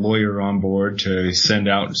 getting a lawyer on board to send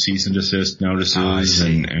out cease and desist notices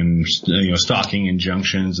and stalking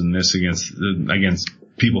injunctions and this against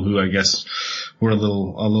people who I guess were had a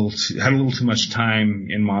little too much time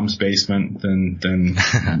in mom's basement than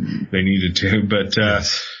they needed to. But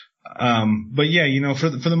yeah, for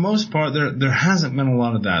the most part, there hasn't been a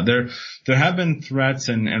lot of that. There have been threats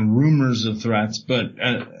and rumors of threats, but,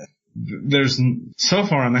 so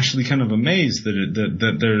far I'm actually kind of amazed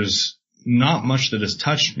that there's not much that has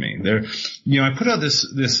touched me. I put out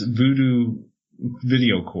this voodoo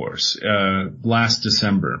video course, last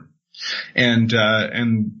December. And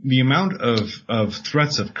the amount of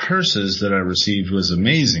threats of curses that I received was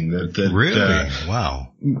amazing. Really?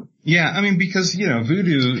 Wow. Yeah, I mean, because,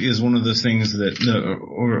 voodoo is one of those things that,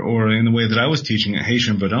 or in the way that I was teaching at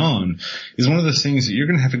Haitian Badan, is one of those things that you're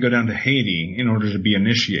going to have to go down to Haiti in order to be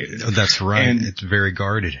initiated. Oh, that's right. And it's very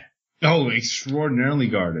guarded. Oh, extraordinarily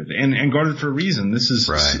guarded, and guarded for a reason. This is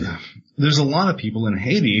right. There's a lot of people in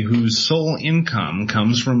Haiti whose sole income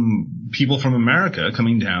comes from people from America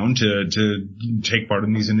coming down to take part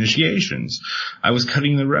in these initiations. I was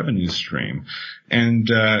cutting the revenue stream, and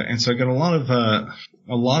so I got a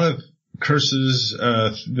lot of curses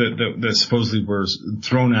that supposedly were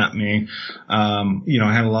thrown at me.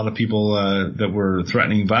 I had a lot of people that were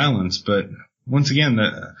threatening violence, but once again,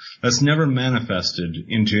 that's never manifested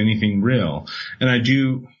into anything real. And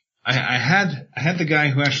I had the guy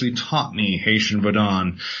who actually taught me Haitian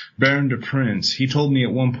Badan, Baron de Prince. He told me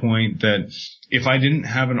at one point that if I didn't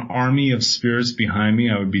have an army of spirits behind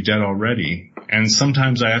me, I would be dead already. And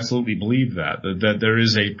sometimes I absolutely believe that there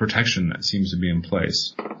is a protection that seems to be in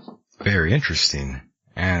place. Very interesting.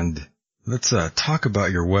 And let's talk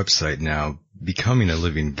about your website now, Becoming a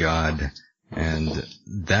Living God. And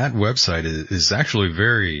that website is actually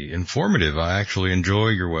very informative. I actually enjoy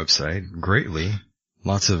your website greatly.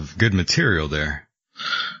 Lots of good material there.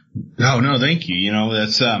 No, thank you.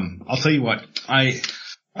 That's, I'll tell you what,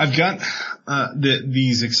 I've got,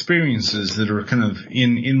 these experiences that are kind of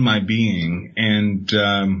in my being, and,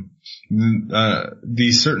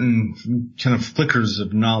 these certain kind of flickers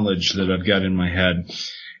of knowledge that I've got in my head.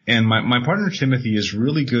 And my partner Timothy is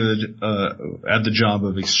really good at the job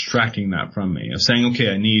of extracting that from me, of saying, okay,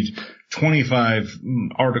 I need 25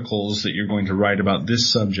 articles that you're going to write about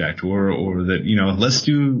this subject, or that, let's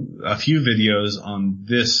do a few videos on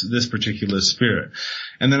this particular spirit.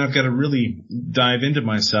 And then I've got to really dive into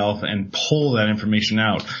myself and pull that information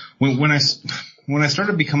out. When I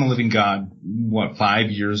started Become a Living God, 5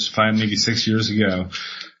 maybe 6 years ago,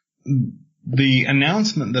 the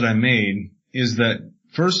announcement that I made is that,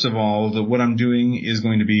 first of all, that what I'm doing is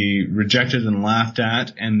going to be rejected and laughed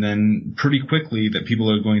at, and then pretty quickly that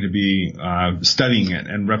people are going to be studying it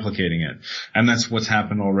and replicating it. And that's what's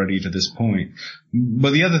happened already to this point.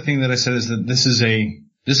 But the other thing that I said is that this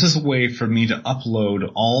is a way for me to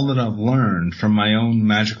upload all that I've learned from my own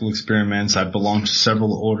magical experiments. I've belonged to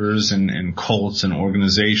several orders and cults and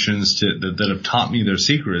organizations that have taught me their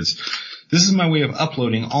secrets. This is my way of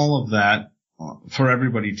uploading all of that for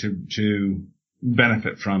everybody to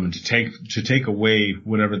benefit from, and to take away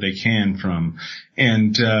whatever they can from.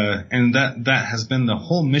 And that has been the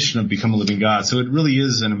whole mission of Become a Living God. So it really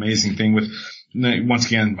is an amazing thing. Once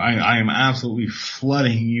again, I am absolutely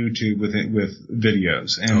flooding YouTube with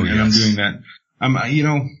videos, and I'm doing that.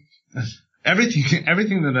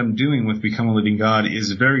 Everything that I'm doing with Become a Living God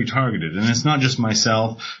is very targeted, and it's not just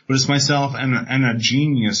myself, but it's myself and a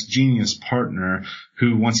genius partner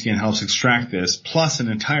who once again helps extract this, plus an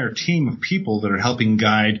entire team of people that are helping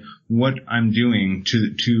guide what I'm doing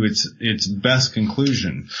to its best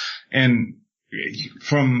conclusion. And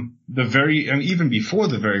from even before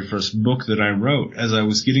the very first book that I wrote, as I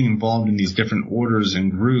was getting involved in these different orders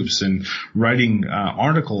and groups and writing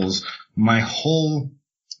articles, my whole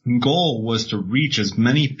goal was to reach as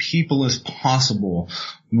many people as possible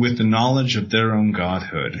with the knowledge of their own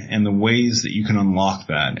godhood and the ways that you can unlock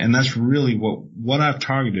that. And that's really what I've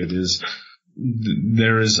targeted is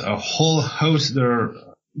there is a whole host, there are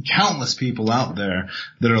countless people out there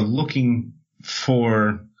that are looking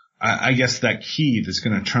for, I guess, that key that's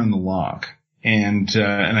going to turn the lock. And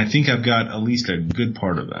I think I've got at least a good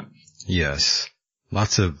part of it. Yes.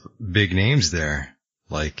 Lots of big names there,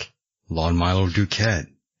 like Lon Milo Duquette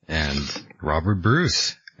and Robert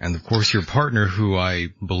Bruce. And of course your partner, who I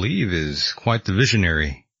believe is quite the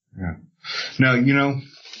visionary. Yeah. Now,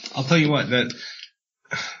 I'll tell you what,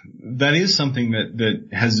 that is something that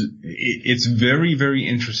has, it's very, very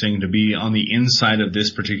interesting to be on the inside of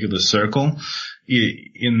this particular circle,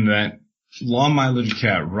 in that Lon Milo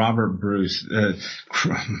Duquette, Robert Bruce,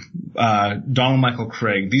 Donald Michael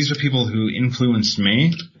Craig, these are people who influenced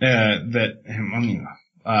me, let's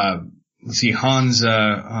see, Hans,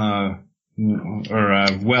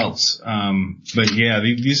 Welts, but yeah,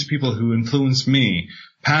 these are people who influenced me,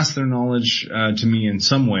 pass their knowledge to me in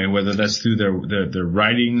some way, whether that's through their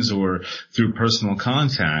writings or through personal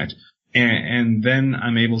contact, and then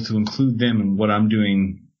I'm able to include them in what I'm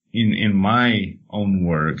doing in my own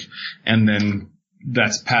work, and then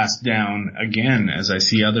that's passed down again as I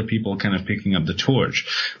see other people kind of picking up the torch.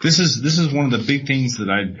 This is one of the big things that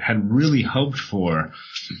I had really hoped for.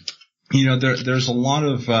 There's a lot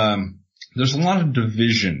of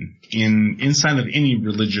division inside of any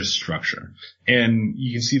religious structure. And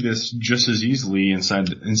you can see this just as easily inside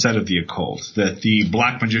of the occult, that the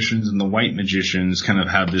black magicians and the white magicians kind of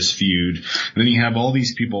have this feud. And then you have all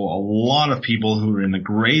these people, a lot of people who are in the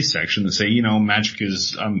gray section that say, magic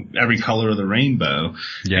is every color of the rainbow,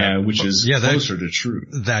 which is closer to true.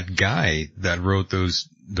 That guy that wrote those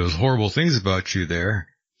horrible things about you there,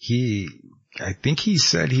 I think he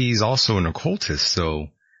said he's also an occultist, so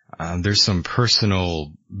there's some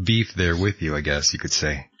personal beef there with you, I guess you could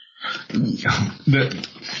say.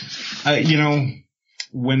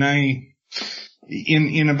 When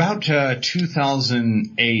in about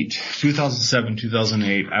 2007,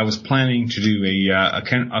 2008, I was planning to do a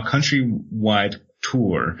countrywide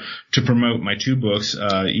tour to promote my two books,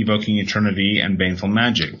 Evoking Eternity and Baneful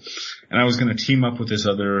Magic. And I was going to team up with this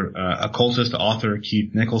other occultist author,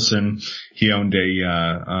 Keith Nicholson. He owned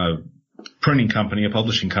a printing company, a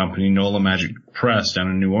publishing company, Nola Magic Press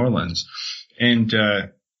down in New Orleans. And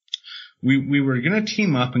we were going to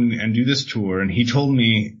team up and do this tour, and he told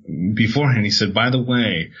me beforehand, he said, by the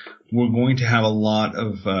way, we're going to have a lot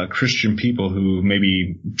of Christian people who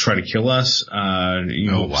maybe try to kill us,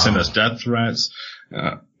 send us death threats,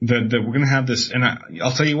 that we're going to have this. And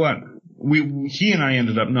I'll tell you what, he and I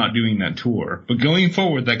ended up not doing that tour, but going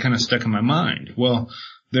forward, that kind of stuck in my mind. Well,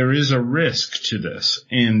 there is a risk to this,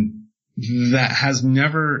 and that has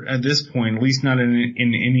never, at this point, at least not in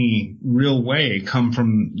any real way, come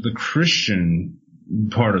from the Christian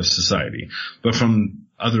part of society, but from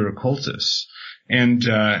other occultists. And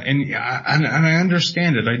I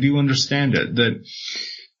understand it. I do understand it, that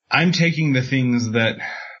I'm taking the things that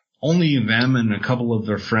only them and a couple of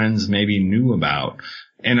their friends maybe knew about,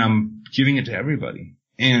 and I'm giving it to everybody.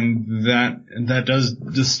 And that does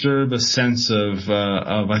disturb a sense of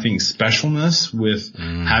I think specialness with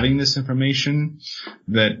having this information,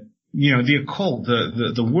 that, the occult,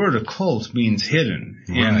 the word occult means hidden.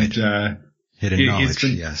 Right. And, hidden knowledge,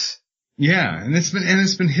 yes. Yeah, and it's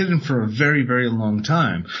been hidden for a very, very long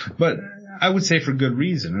time. But I would say for good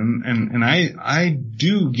reason. And I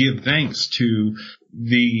do give thanks to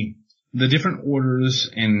the different orders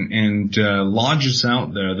and lodges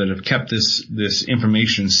out there that have kept this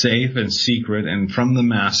information safe and secret and from the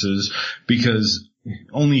masses, because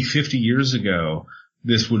only 50 years ago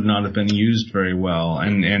this would not have been used very well,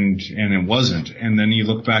 and it wasn't. And then you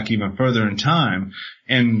look back even further in time,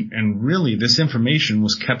 and really this information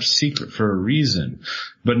was kept secret for a reason.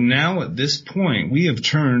 But now at this point, we have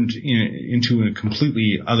turned into a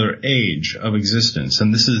completely other age of existence,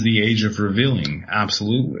 and this is the age of revealing,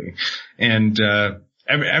 absolutely. And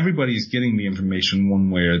everybody's getting the information one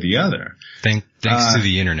way or the other. Thanks to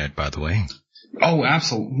the internet, by the way. Oh,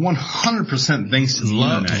 absolutely. 100% thanks to the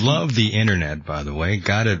internet. Love the internet, by the way.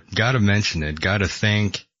 Gotta mention it. Gotta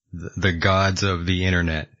thank the gods of the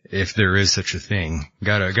internet, if there is such a thing.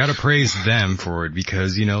 Gotta praise them for it,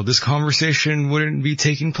 because, this conversation wouldn't be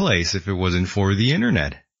taking place if it wasn't for the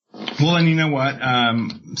internet. Well, and you know what?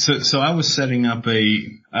 So I was setting up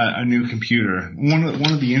a new computer. One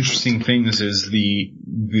of the interesting things is the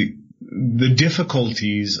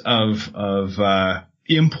difficulties of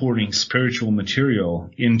importing spiritual material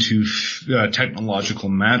into technological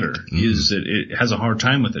matter. Is that it has a hard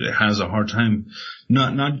time with it. It has a hard time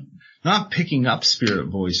not picking up spirit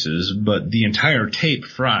voices, but the entire tape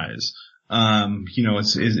fries.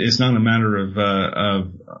 It's not a matter of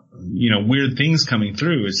weird things coming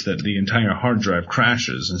through. It's that the entire hard drive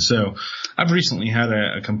crashes. And so I've recently had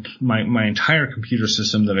my entire computer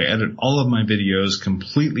system that I edit all of my videos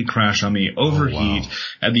completely crash on me, overheat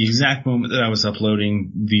at the exact moment that I was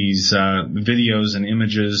uploading these videos and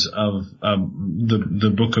images of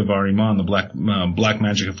the Book of Ahriman, the Black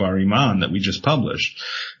Magic of Ahriman that we just published,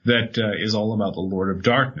 that is all about the Lord of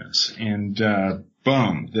Darkness. And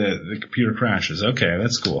boom, the computer crashes. Okay,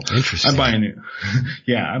 that's cool. Interesting. I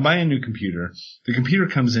buy a new computer. The computer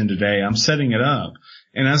comes in today. I'm setting it up.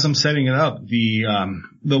 And as I'm setting it up, the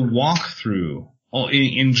walkthrough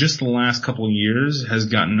in just the last couple of years has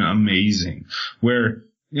gotten amazing, where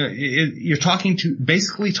you're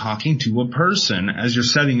basically talking to a person as you're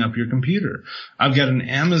setting up your computer. I've got an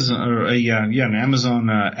Amazon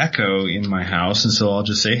Echo in my house, and so I'll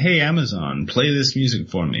just say, "Hey Amazon, play this music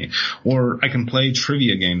for me," or I can play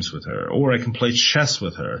trivia games with her, or I can play chess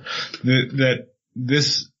with her.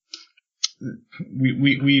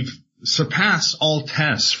 We've surpassed all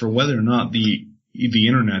tests for whether or not the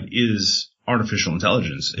internet is artificial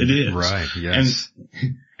intelligence. It is. Right, yes.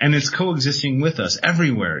 And it's coexisting with us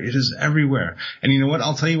everywhere. It is everywhere. And you know what?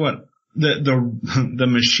 I'll tell you what. The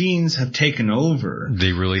machines have taken over.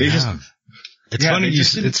 They really have.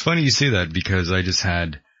 It's funny you say that, because I just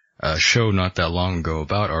had a show not that long ago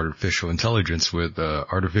about artificial intelligence with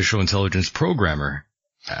artificial intelligence programmer.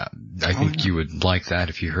 I think you would like that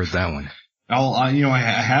if you heard that one. I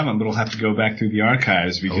haven't, but I'll have to go back through the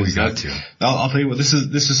archives because I'll tell you what, this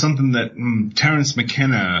is something that Terence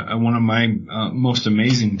McKenna, one of my most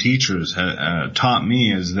amazing teachers, taught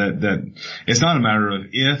me, is that it's not a matter of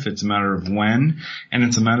if, it's a matter of when, and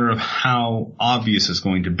it's a matter of how obvious it's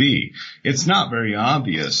going to be. It's not very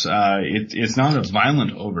obvious. It's not a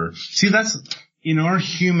violent over. See, that's in our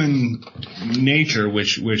human nature,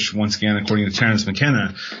 which once again, according to Terence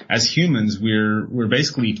McKenna, as humans, we're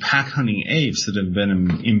basically pack hunting apes that have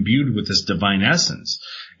been imbued with this divine essence.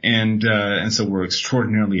 And so we're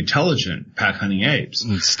extraordinarily intelligent pack hunting apes.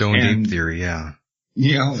 Stone ape theory, yeah.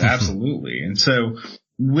 Yeah, absolutely. And so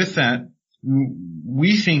with that,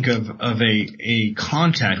 we think of a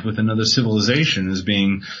contact with another civilization as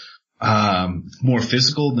being more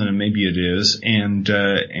physical than maybe it is, and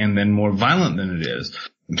then more violent than it is.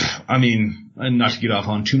 I mean, not to get off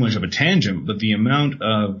on too much of a tangent, but the amount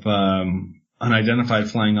of unidentified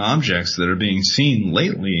flying objects that are being seen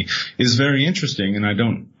lately is very interesting, and I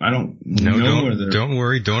don't know whether. Don't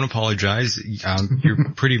worry, don't apologize.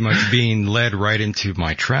 You're pretty much being led right into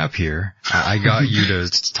my trap here. I got you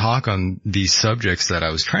to talk on these subjects that I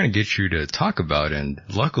was trying to get you to talk about, and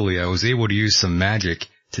luckily I was able to use some magic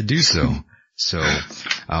to do so. So,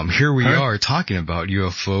 here we are talking about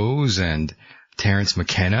UFOs and Terence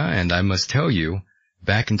McKenna, and I must tell you,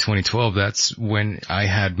 back in 2012, that's when I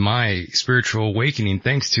had my spiritual awakening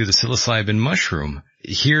thanks to the psilocybin mushroom.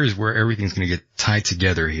 Here's where everything's gonna get tied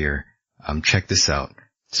together here. Check this out.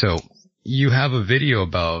 So, you have a video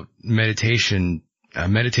about meditation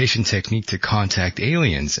technique to contact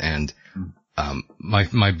aliens, and,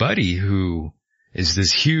 my buddy, who is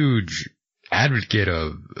this huge advocate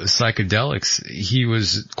of psychedelics, he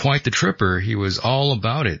was quite the tripper. He was all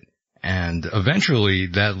about it. And eventually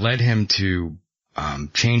that led him to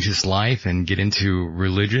change his life and get into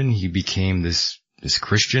religion. He became this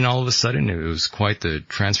Christian all of a sudden. It was quite the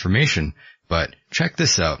transformation. But check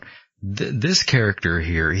this out. This character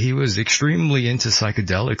here, he was extremely into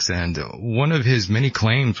psychedelics, and one of his many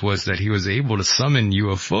claims was that he was able to summon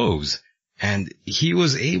UFOs. And he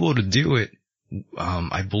was able to do it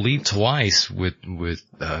I believe twice with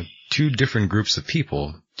two different groups of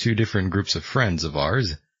people, two different groups of friends of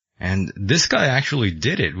ours. And this guy actually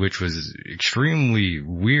did it, which was extremely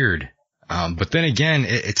weird. But then again,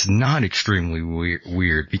 it's not extremely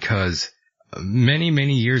weird, because many,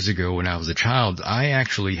 many years ago when I was a child, I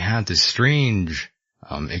actually had this strange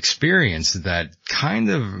experience that kind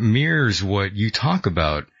of mirrors what you talk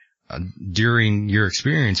about during your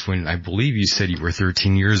experience when I believe you said you were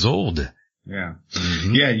 13 years old. Yeah.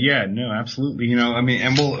 Mm-hmm. Yeah, no, absolutely. I mean,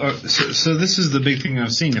 and so this is the big thing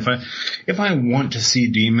I've seen. If I want to see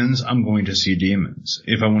demons, I'm going to see demons.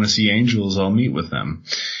 If I want to see angels, I'll meet with them.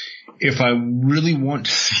 If I really want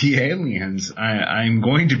to see aliens, I'm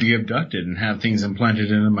going to be abducted and have things implanted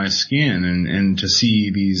into my skin and to see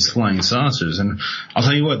these flying saucers. And I'll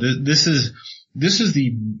tell you what, this is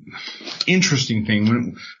the interesting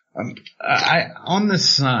thing. On the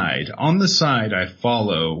side, I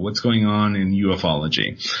follow what's going on in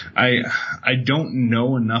ufology. I don't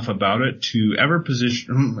know enough about it to ever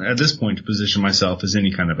position myself as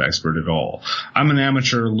any kind of expert at all. I'm an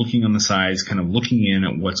amateur looking on the sides, kind of looking in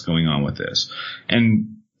at what's going on with this.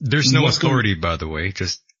 And there's no authority, by the way.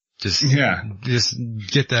 Just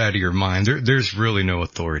get that out of your mind. There's really no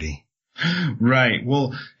authority. Right.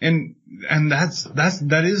 Well, and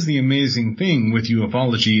that is the amazing thing with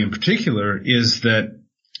ufology in particular, is that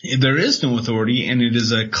there is no authority, and it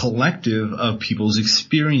is a collective of people's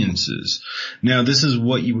experiences. Now, this is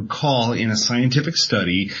what you would call in a scientific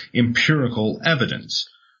study empirical evidence.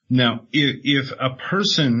 Now, if a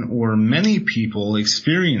person or many people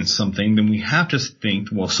experience something, then we have to think,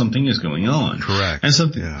 well, something is going on. Correct. And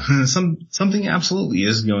something absolutely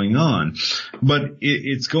is going on. But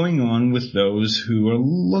it's going on with those who are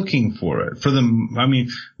looking for it.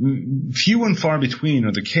 Few and far between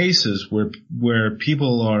are the cases where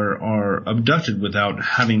people are abducted without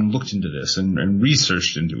having looked into this and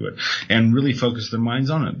researched into it and really focused their minds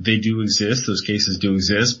on it. They do exist. Those cases do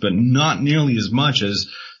exist, but not nearly as much as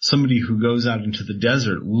somebody who goes out into the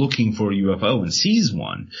desert looking for a UFO and sees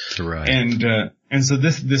one. Right. And so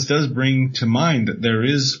this does bring to mind that there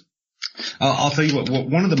is, I'll tell you what,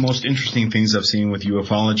 one of the most interesting things I've seen with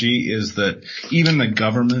ufology is that even the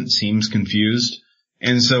government seems confused.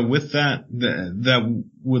 And so with that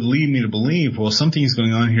would lead me to believe, well, something's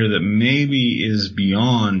going on here that maybe is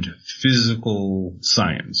beyond physical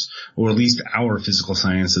science, or at least our physical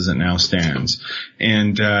science as it now stands.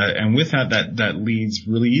 And with that leads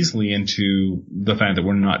really easily into the fact that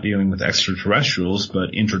we're not dealing with extraterrestrials, but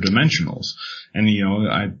interdimensionals. And,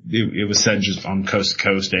 it was said just on Coast to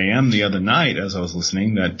Coast AM the other night as I was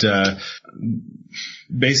listening that,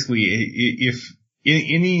 basically if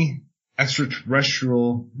any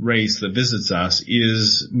extraterrestrial race that visits us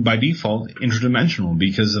is by default interdimensional,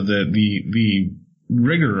 because of the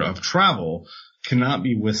rigor of travel cannot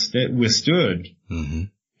be withstood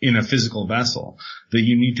in a physical vessel, that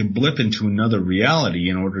you need to blip into another reality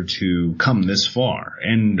in order to come this far.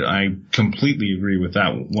 And I completely agree with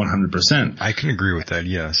that 100%. I can agree with that,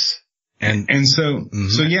 yes. So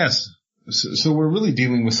yes. So we're really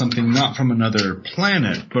dealing with something not from another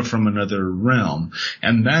planet, but from another realm.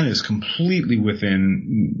 And that is completely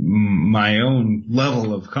within my own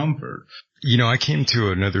level of comfort. I came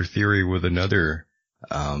to another theory with another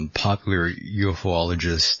popular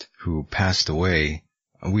ufologist who passed away.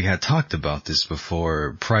 We had talked about this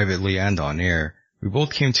before, privately and on air. We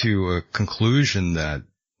both came to a conclusion that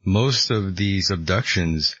most of these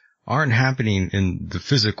abductions aren't happening in the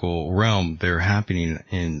physical realm. They're happening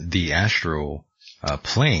in the astral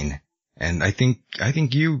plane. And I think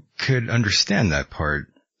you could understand that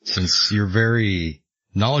part, since you're very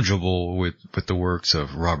knowledgeable with the works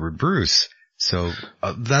of Robert Bruce. So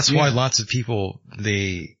that's why lots of people,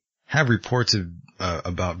 they have reports of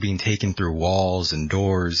about being taken through walls and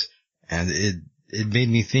doors, and it made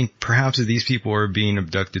me think perhaps that these people are being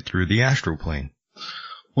abducted through the astral plane.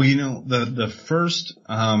 Well, the first,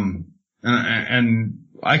 and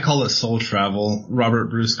I call it soul travel. Robert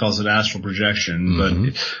Bruce calls it astral projection, but,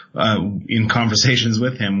 in conversations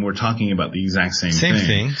with him, we're talking about the exact same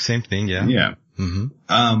thing. Same thing, yeah. Yeah.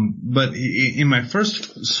 But in my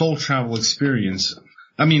first soul travel experience,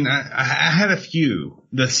 I had a few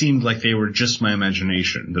that seemed like they were just my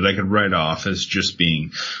imagination, that I could write off as just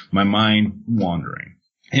being my mind wandering.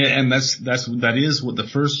 And that is what the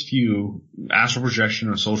first few astral projection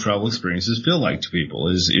or soul travel experiences feel like to people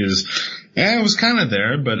it was kind of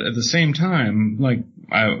there, but at the same time, like,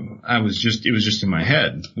 it was just in my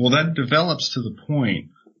head. Well, that develops to the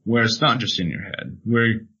point where it's not just in your head,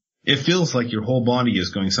 where it feels like your whole body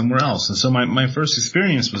is going somewhere else. And so my first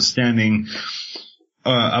experience was standing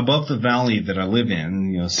above the valley that I live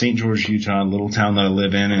in. St. George, Utah, a little town that I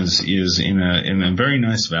live in is in a very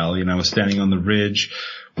nice valley, and I was standing on the ridge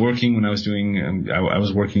working when I was I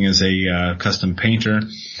was working as a custom painter.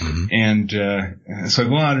 And so I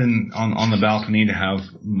go out on the balcony to have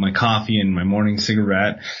my coffee and my morning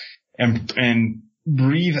cigarette and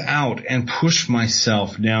breathe out and push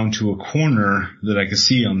myself down to a corner that I could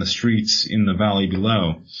see on the streets in the valley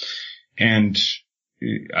below. And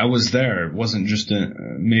I was there. It wasn't just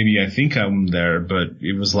maybe I think I'm there, but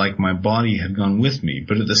it was like my body had gone with me.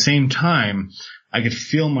 But at the same time, I could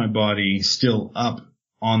feel my body still up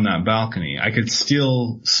on that balcony. I could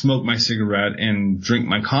still smoke my cigarette and drink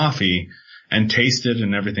my coffee and taste it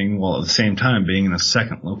and everything, while at the same time being in a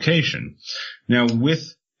second location. Now,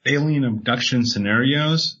 with alien abduction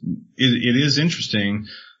scenarios, it is interesting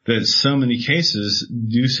that so many cases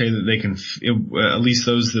do say that they can, at least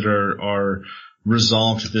those that are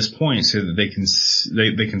resolved to this point so that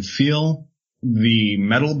they can feel the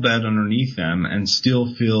metal bed underneath them and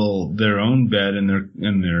still feel their own bed and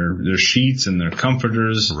their sheets and their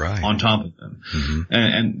comforters on top of them. Mm-hmm.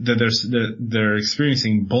 And that they're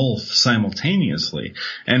experiencing both simultaneously.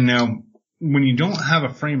 And now, when you don't have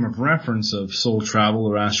a frame of reference of soul travel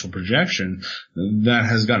or astral projection, that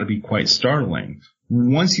has got to be quite startling.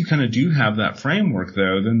 Once you kind of do have that framework,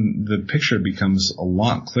 though, then the picture becomes a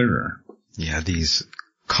lot clearer. Yeah, these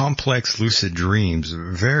complex lucid dreams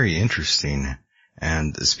are very interesting.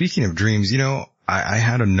 And speaking of dreams, I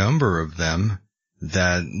had a number of them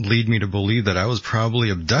that lead me to believe that I was probably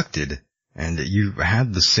abducted, and you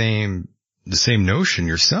had the same notion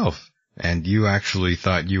yourself, and you actually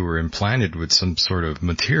thought you were implanted with some sort of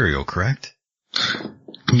material, correct?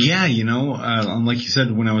 Yeah, like you said,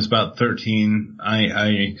 when I was about 13,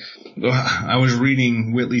 I was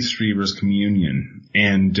reading Whitley Strieber's Communion,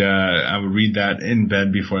 and I would read that in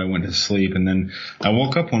bed before I went to sleep, and then I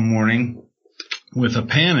woke up one morning with a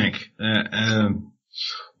panic,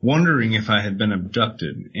 wondering if I had been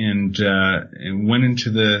abducted, and went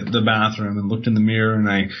into the bathroom and looked in the mirror,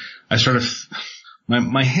 and I sort of,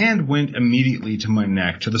 my hand went immediately to my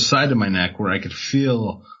neck, to the side of my neck, where I could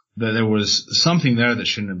feel that there was something there that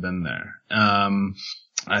shouldn't have been there.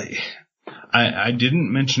 I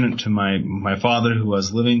didn't mention it to my father, who I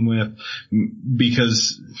was living with,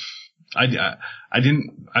 because I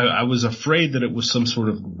was afraid that it was some sort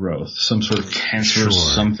of growth, some sort of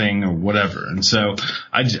cancerous something or whatever. And so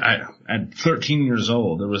at 13 years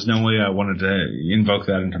old, there was no way I wanted to invoke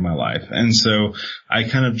that into my life. And so I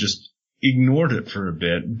kind of just ignored it for a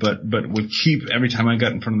bit, but would keep, every time I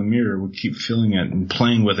got in front of the mirror, would keep feeling it and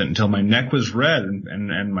playing with it until my neck was red,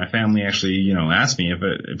 and my family actually, asked me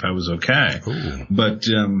if I was okay. Ooh.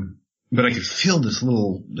 But I could feel this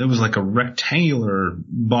little, it was like a rectangular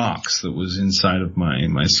box that was inside of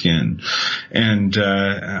my skin. And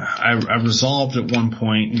I resolved at one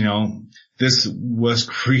point, this was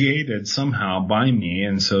created somehow by me,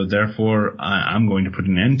 and so therefore I'm going to put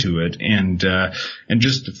an end to it, and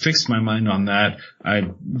just fixed my mind on that. I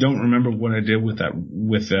don't remember what I did with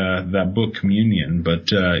that book Communion,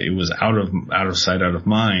 but it was out of sight, out of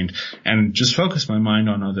mind, and just focused my mind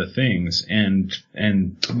on other things, and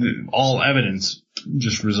all evidence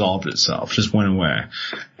just resolved itself, just went away,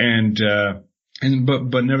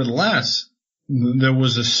 but nevertheless, there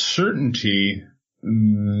was a certainty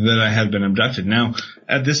that I had been abducted. Now,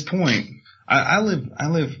 at this point, I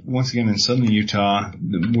live once again in southern Utah.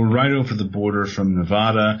 We're right over the border from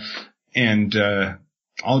Nevada, and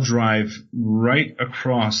I'll drive right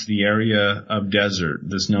across the area of desert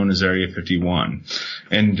that's known as Area 51.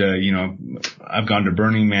 And I've gone to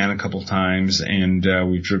Burning Man a couple times, and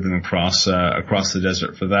we've driven across the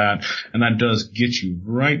desert for that. And that does get you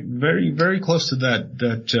right very, very close to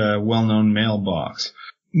that well-known mailbox.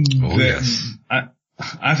 Oh, yes.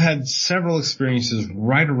 I've had several experiences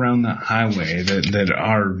right around that highway that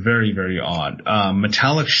are very, very odd.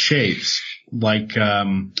 Metallic shapes, like,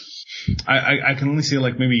 I can only see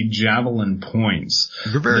like maybe javelin points.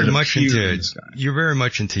 You're very much into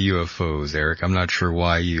UFOs, Eric. I'm not sure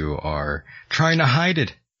why you are trying to hide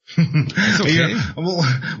it. It's okay. Yeah, well,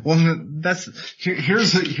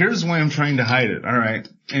 here's why I'm trying to hide it. All right.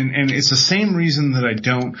 And it's the same reason that I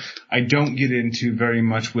don't get into very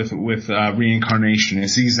much with reincarnation.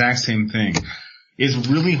 It's the exact same thing. It's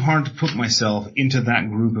really hard to put myself into that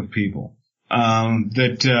group of people.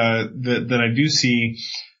 That I do see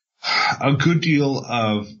a good deal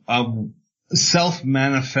of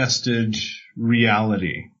self-manifested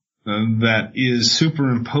reality that is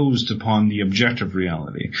superimposed upon the objective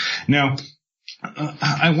reality. Now,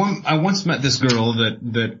 I once met this girl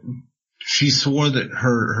that she swore that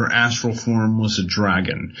her astral form was a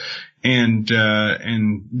dragon, and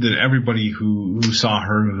that everybody who saw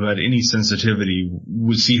her, who had any sensitivity,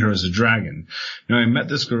 would see her as a dragon. Now, I met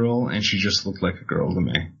this girl, and she just looked like a girl to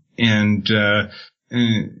me, and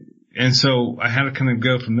so I had to kind of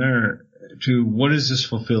go from there to, what is this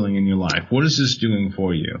fulfilling in your life? What is this doing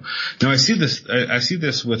for you? Now, I see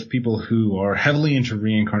this with people who are heavily into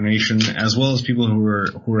reincarnation, as well as people who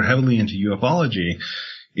are heavily into ufology.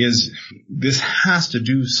 Is this has to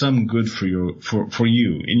do some good for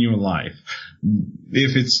you in your life.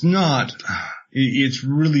 If it's not, it's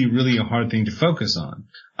really, really a hard thing to focus on.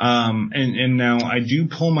 And now I do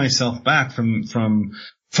pull myself back from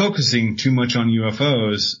focusing too much on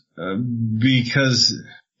UFOs, because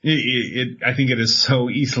I think it is so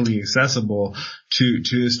easily accessible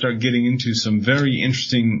to start getting into some very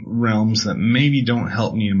interesting realms that maybe don't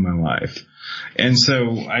help me in my life. And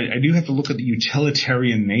so I do have to look at the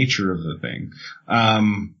utilitarian nature of the thing.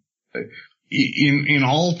 in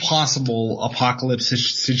all possible apocalypse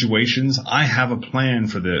situations, I have a plan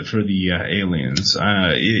for the aliens.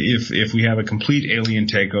 If we have a complete alien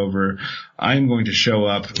takeover, I'm going to show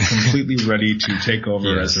up completely ready to take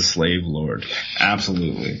over as a slave lord.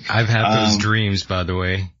 Absolutely. I've had those dreams, by the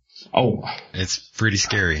way. Oh, it's pretty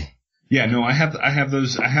scary. Yeah, no, I have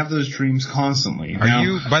those dreams constantly.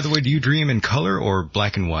 By the way, do you dream in color or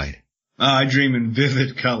black and white? I dream in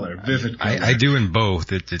vivid color. I do in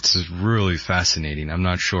both. It's really fascinating. I'm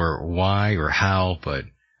not sure why or how, but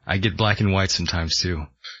I get black and white sometimes too.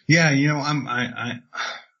 Yeah,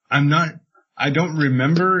 I don't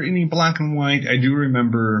remember any black and white. I do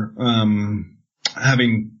remember,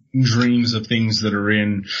 having dreams of things that are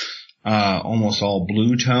in, almost all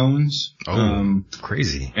blue tones. Oh,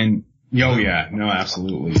 crazy. And, yeah, no,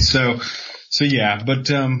 absolutely. So yeah,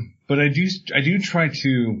 but I do try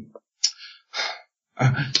to,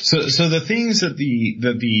 so the things that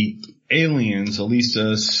the aliens, at least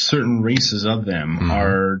certain races of them,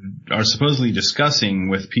 are supposedly discussing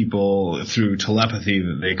with people through telepathy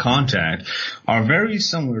that they contact, are very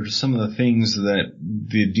similar to some of the things that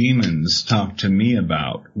the demons talk to me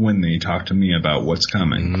about when they talk to me about what's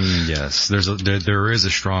coming. Yes, there is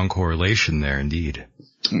a strong correlation there, indeed.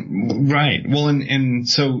 Right. Well, and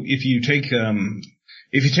so if you take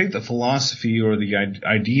the philosophy or the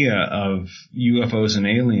idea of UFOs and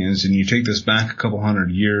aliens, and you take this back a couple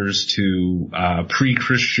hundred years to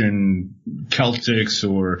pre-Christian Celtics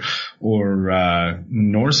or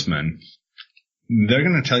Norsemen, they're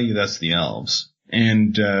going to tell you that's the elves.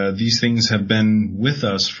 And these things have been with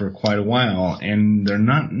us for quite a while, and they're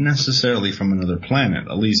not necessarily from another planet.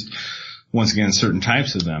 At least, once again, certain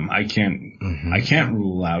types of them. I can't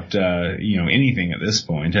rule out, anything at this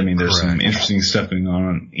point. I mean, there's some interesting stuff going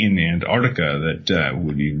on in Antarctica that,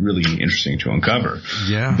 would be really interesting to uncover.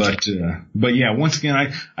 Yeah. But yeah, once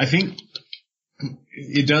again, I think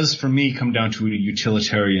it does for me come down to a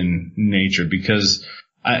utilitarian nature, because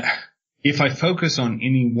if I focus on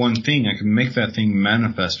any one thing, I can make that thing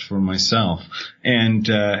manifest for myself. And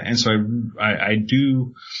so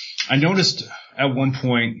I noticed at one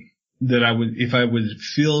point that if I would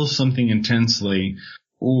feel something intensely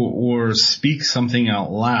or speak something out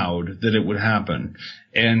loud, that it would happen.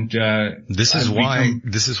 And, this is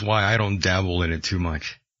why I don't dabble in it too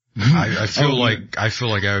much. I feel like I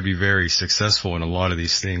would be very successful in a lot of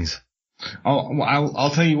these things.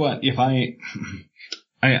 I'll tell you what, if I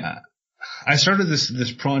started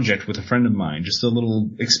this project with a friend of mine, just a little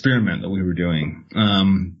experiment that we were doing.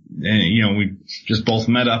 And, we just both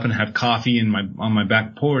met up and had coffee on my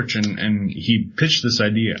back porch, and he pitched this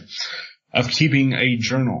idea of keeping a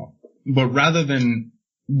journal. But rather than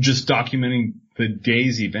just documenting the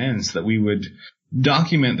day's events, that we would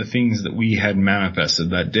document the things that we had manifested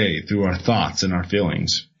that day through our thoughts and our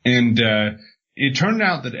feelings. And, it turned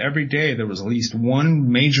out that every day there was at least one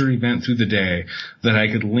major event through the day that I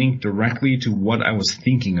could link directly to what I was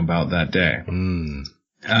thinking about that day.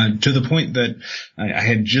 To the point that I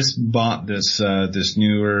had just bought this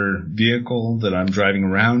newer vehicle that I'm driving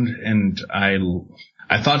around, and I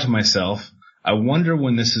thought to myself, I wonder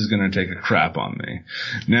when this is going to take a crap on me.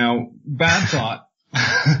 Now, bad thought.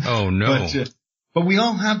 Oh no. But we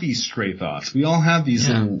all have these stray thoughts. We all have these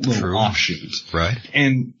little offshoots. Right.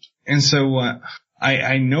 And so,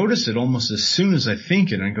 I notice it almost as soon as I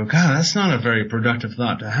think it, and I go, God, that's not a very productive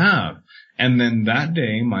thought to have. And then that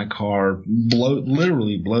day, my car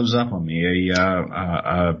literally blows up on me.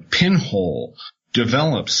 A pinhole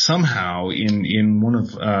develops somehow in one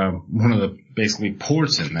of the basically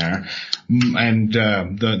ports in there. And,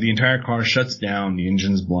 the entire car shuts down, the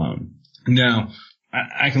engine's blown. Now,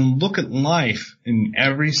 I can look at life in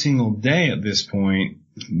every single day at this point,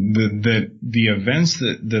 the events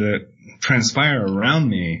that transpire around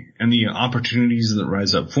me and the opportunities that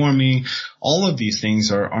rise up for me, all of these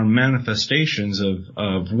things are manifestations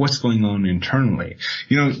of what's going on internally.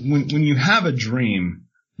 When you have a dream,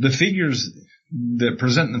 the figures that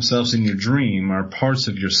present themselves in your dream are parts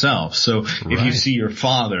of yourself. So if you see your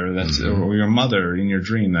father, or your mother in your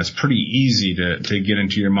dream, that's pretty easy to get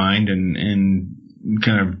into your mind and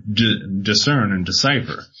kind of discern and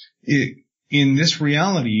decipher. In this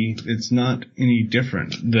reality, it's not any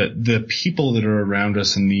different. The people that are around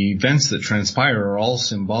us and the events that transpire are all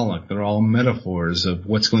symbolic. They're all metaphors of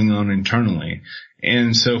what's going on internally.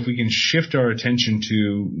 And so if we can shift our attention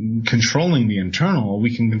to controlling the internal,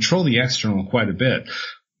 we can control the external quite a bit.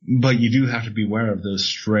 But you do have to be aware of those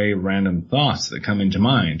stray random thoughts that come into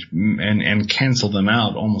mind and cancel them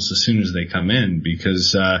out almost as soon as they come in,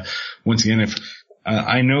 because once again,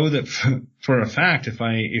 I know that for a fact, if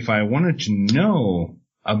I wanted to know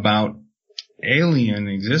about alien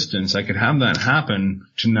existence, I could have that happen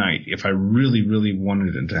tonight if I really, really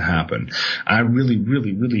wanted it to happen. I really,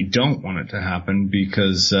 really, really don't want it to happen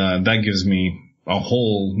because that gives me a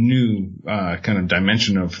whole new kind of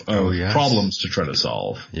dimension of yes. problems to try to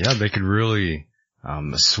solve. Yeah, they could really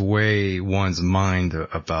sway one's mind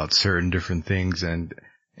about certain different things. And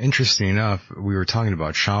interesting enough, we were talking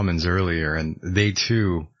about shamans earlier, and they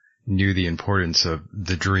too knew the importance of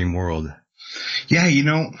the dream world. Yeah,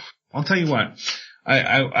 I'll tell you what.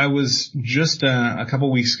 I was just a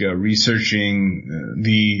couple weeks ago researching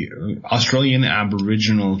the Australian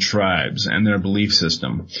Aboriginal tribes and their belief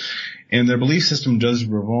system. And their belief system does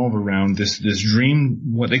revolve around this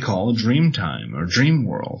dream, what they call a dream time or dream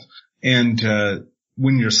world. And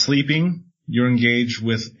when you're sleeping, you're engaged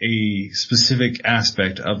with a specific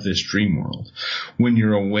aspect of this dream world. When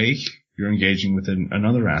you're awake, you're engaging with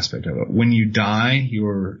another aspect of it. When you die,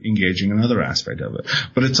 you're engaging another aspect of it.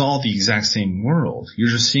 But it's all the exact same world. You're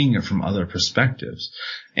just seeing it from other perspectives.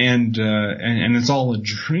 And it's all a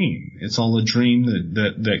dream. It's all a dream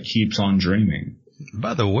that keeps on dreaming.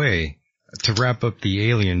 By the way, to wrap up the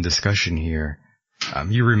alien discussion here,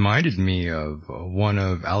 you reminded me of one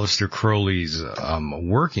of Aleister Crowley's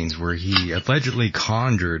workings where he allegedly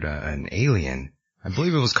conjured an alien. I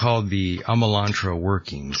believe it was called the Amalantra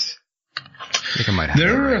workings. I think I might have that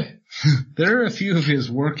right. There are a few of his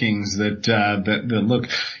workings that look,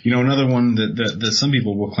 another one that some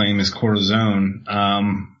people will claim is cortisone.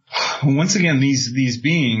 Once again, these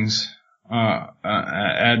beings,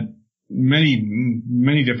 at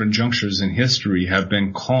many different junctures in history have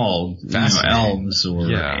been called, elves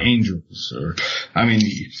or angels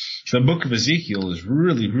the book of Ezekiel is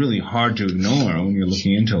really, really hard to ignore when you're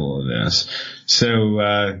looking into all of this. So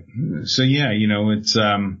yeah, it's,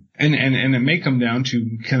 and it may come down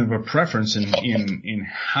to kind of a preference in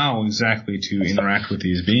how exactly to interact with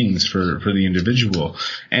these beings for the individual.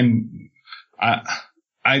 And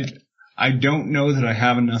I don't know that I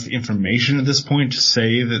have enough information at this point to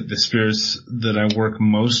say that the spirits that I work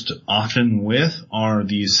most often with are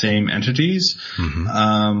these same entities.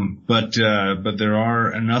 Mm-hmm. But there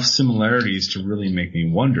are enough similarities to really make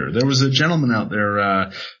me wonder. There was a gentleman out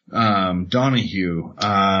there, Donahue,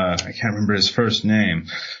 I can't remember his first name,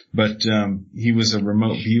 but he was a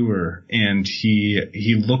remote viewer, and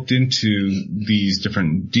he looked into these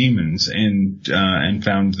different demons and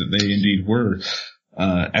found that they indeed were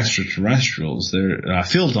extraterrestrials. They're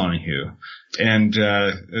Phil Donahue, and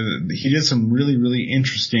he did some really, really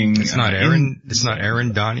interesting. It's not Aaron. It's not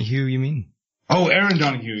Aaron Donahue. You mean? Oh, Aaron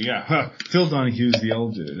Donahue. Yeah, Phil Donahue's the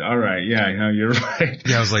old dude. All right. Yeah, no, you're right.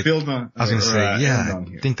 Yeah, I was like, I was gonna say, I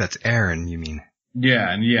think that's Aaron. You mean?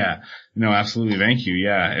 Yeah, no, absolutely. Thank you.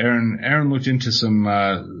 Yeah, Aaron looked into some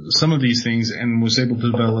of these things and was able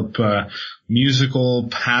to develop musical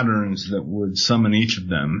patterns that would summon each of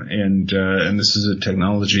them. And this is a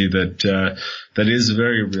technology that is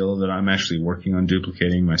very real that I'm actually working on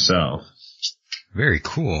duplicating myself. Very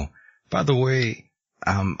cool. By the way,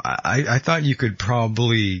 I thought you could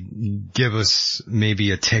probably give us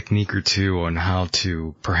maybe a technique or two on how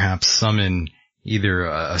to perhaps summon either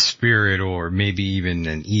a spirit or maybe even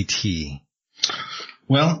an ET.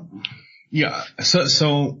 Well, yeah.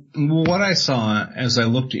 So what I saw as I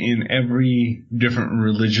looked in every different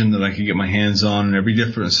religion that I could get my hands on and every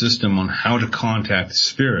different system on how to contact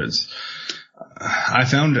spirits, I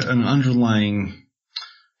found an underlying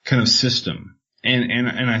kind of system.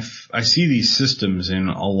 And I see these systems in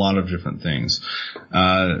a lot of different things.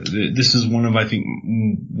 This is one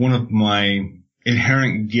of my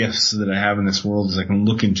inherent gifts that I have in this world is I can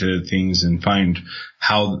look into things and find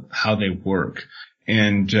how they work.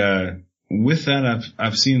 And with that,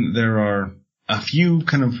 I've seen that there are a few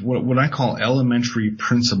kind of what I call elementary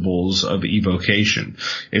principles of evocation.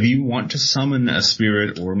 If you want to summon a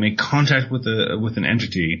spirit or make contact with an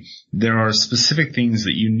entity, there are specific things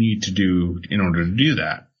that you need to do in order to do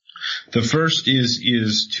that. The first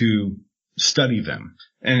is to study them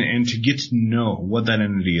and to get to know what that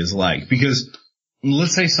entity is like. Because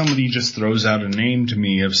let's say somebody just throws out a name to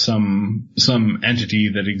me of some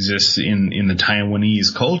entity that exists in the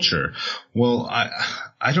Taiwanese culture. Well,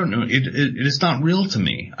 I don't know. It is not real to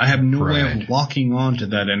me. I have no way of locking on to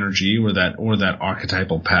that energy or that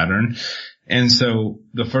archetypal pattern. And so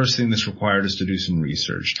the first thing that's required is to do some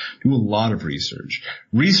research. Do a lot of research.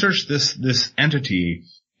 Research this entity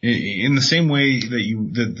in the same way that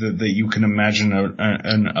you can imagine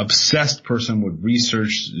an obsessed person would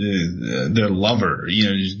research their lover,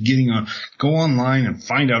 just go online and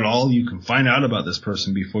find out all you can find out about this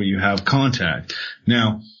person before you have contact.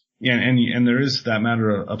 Now, and there is that matter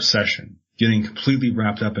of obsession. getting completely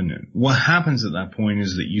wrapped up in it. What happens at that point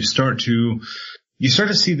is that you start to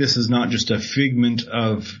see this as not just a figment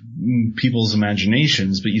of people's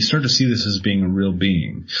imaginations, but you start to see this as being a real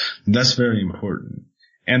being. That's very important.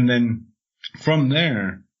 And then from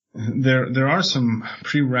there are some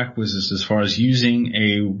prerequisites as far as using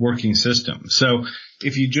a working system. So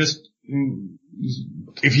if you just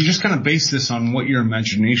kind of base this on what your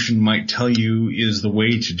imagination might tell you is the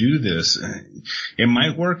way to do this, it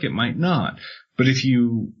might work, it might not. But if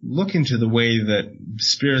you look into the way that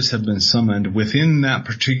spirits have been summoned within that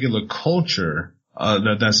particular culture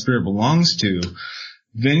that spirit belongs to,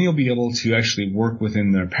 then you'll be able to actually work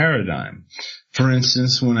within their paradigm. For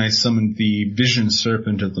instance, when I summoned the vision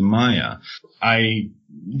serpent of the Maya, I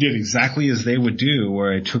did exactly as they would do,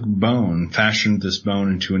 where I took bone, fashioned this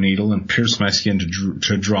bone into a needle and pierced my skin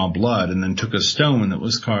to draw blood, and then took a stone that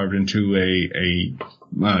was carved into a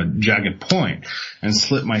jagged point and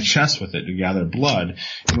slit my chest with it to gather blood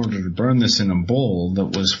in order to burn this in a bowl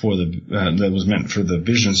that was meant for the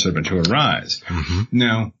vision serpent to arise. Mm-hmm.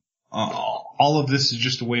 Now, all of this is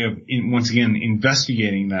just a way of, once again,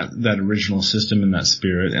 investigating that original system and that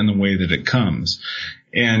spirit and the way that it comes.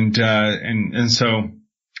 And so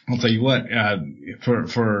I'll tell you what,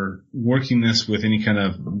 for working this with any kind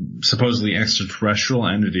of supposedly extraterrestrial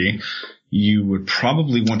entity, you would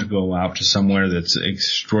probably want to go out to somewhere that's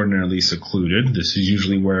extraordinarily secluded. This is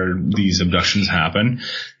usually where these abductions happen,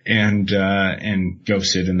 and go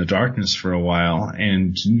sit in the darkness for a while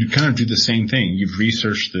and kind of do the same thing. You've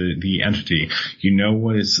researched the entity. You know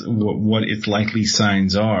what its likely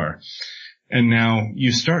signs are. And now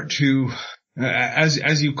you start to,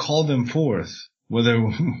 as you call them forth, whether,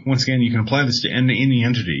 once again, you can apply this to any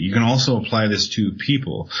entity. You can also apply this to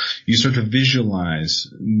people. You start to visualize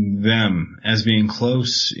them as being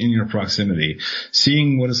close in your proximity,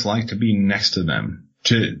 seeing what it's like to be next to them,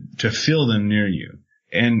 to feel them near you.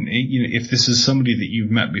 And if this is somebody that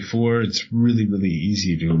you've met before, it's really, really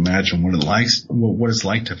easy to imagine what it's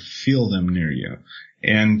like to feel them near you.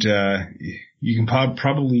 And you can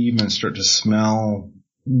probably even start to smell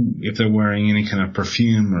if they're wearing any kind of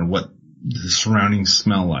perfume or what the surroundings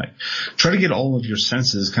smell like. Try to get all of your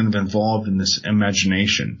senses kind of involved in this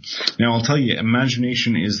imagination. Now, I'll tell you,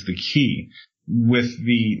 imagination is the key. With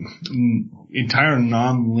the entire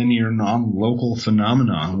non-linear, non-local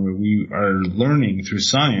phenomenon where we are learning through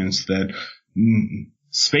science that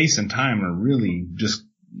space and time are really just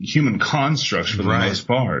human constructs for the most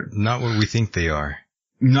part. Not what we think they are.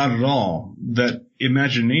 Not at all. That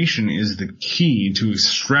imagination is the key to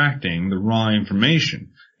extracting the raw information.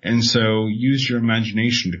 And so use your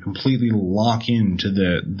imagination to completely lock into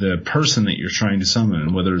the person that you're trying to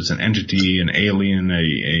summon, whether it's an entity, an alien,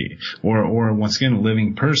 or once again, a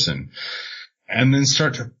living person. And then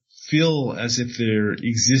start to feel as if they're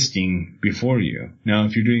existing before you. Now,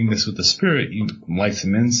 if you're doing this with the spirit, you light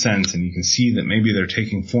some incense and you can see that maybe they're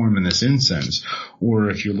taking form in this incense. Or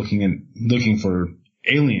if you're looking for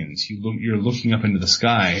aliens, you're looking up into the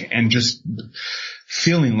sky and just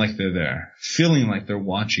feeling like they're there, feeling like they're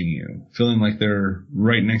watching you, feeling like they're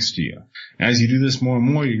right next to you. As you do this more and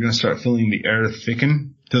more, you're going to start feeling the air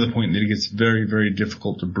thicken to the point that it gets very, very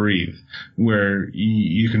difficult to breathe, where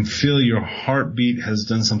you can feel your heartbeat has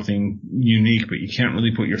done something unique, but you can't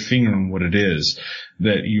really put your finger on what it is,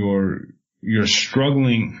 that you're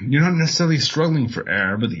struggling. You're not necessarily struggling for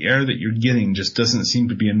air, but the air that you're getting just doesn't seem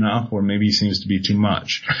to be enough, or maybe seems to be too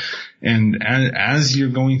much. And as you're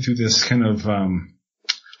going through this kind of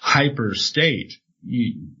hyper state,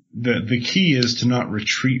 the key is to not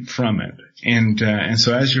retreat from it. And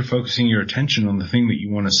so as you're focusing your attention on the thing that you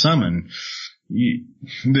want to summon,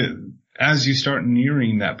 as you start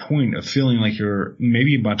nearing that point of feeling like you're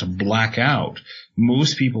maybe about to black out,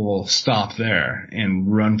 most people will stop there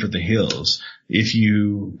and run for the hills. If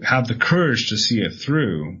you have the courage to see it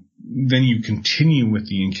through, then you continue with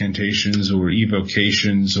the incantations or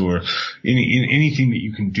evocations or anything that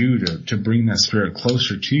you can do to bring that spirit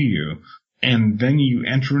closer to you. And then you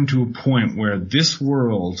enter into a point where this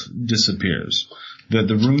world disappears, that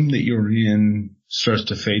the room that you're in starts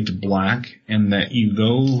to fade to black, and that you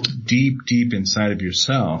go deep, deep inside of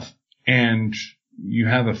yourself and you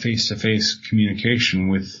have a face-to-face communication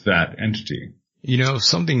with that entity. You know,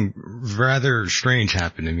 something rather strange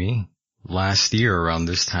happened to me last year around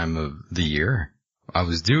this time of the year. I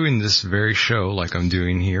was doing this very show like I'm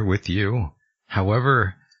doing here with you.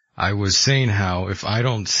 However, I was saying how if I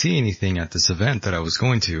don't see anything at this event that I was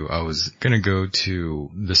going to go to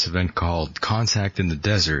this event called Contact in the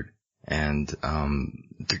Desert. And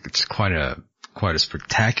it's quite a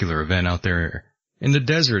spectacular event out there in the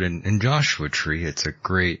desert in Joshua Tree. It's a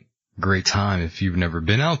great time if you've never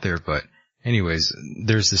been out there, but anyways,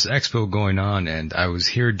 there's this expo going on, and I was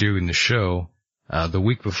here doing the show. The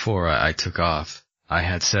week before I took off, I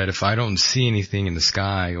had said if I don't see anything in the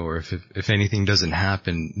sky, or if anything doesn't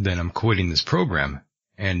happen, then I'm quitting this program.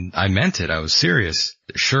 And I meant it. I was serious.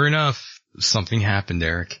 Sure enough, something happened,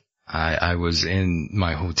 Eric. I was in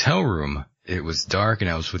my hotel room. It was dark, and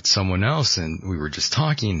I was with someone else, and we were just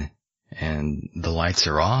talking, and the lights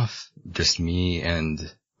are off, just me and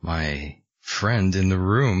my friend in the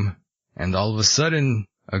room, and all of a sudden,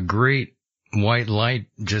 a great white light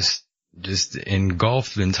just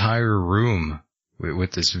engulfed the entire room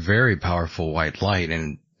with this very powerful white light,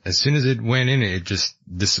 and as soon as it went in, it just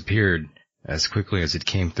disappeared as quickly as it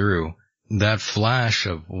came through. That flash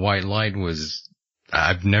of white light was,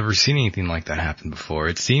 I've never seen anything like that happen before.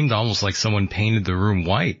 It seemed almost like someone painted the room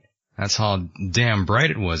white. That's how damn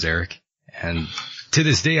bright it was, Eric. And to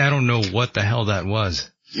this day, I don't know what the hell that was.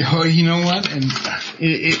 Oh, you know what? And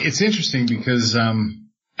it's interesting because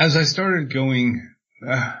as I started going,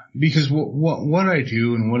 because what I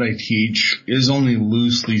do and what I teach is only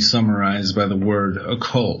loosely summarized by the word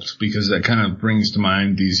occult, because that kind of brings to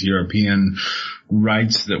mind these European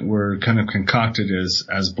rites that were kind of concocted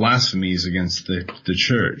as blasphemies against the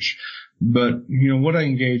church. But, what I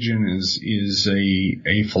engage in is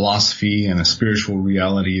a philosophy and a spiritual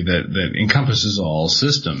reality that encompasses all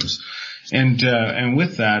systems. And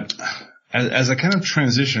with that, as I kind of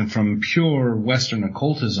transition from pure Western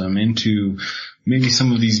occultism into maybe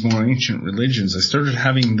some of these more ancient religions, I started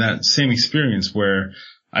having that same experience where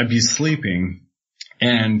I'd be sleeping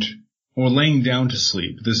or laying down to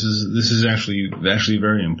sleep. This is actually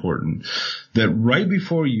very important. That right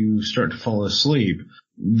before you start to fall asleep,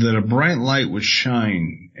 that a bright light would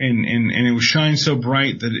shine, and it would shine so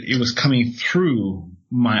bright that it was coming through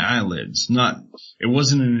my eyelids. It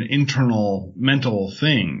wasn't an internal mental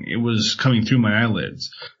thing. It was coming through my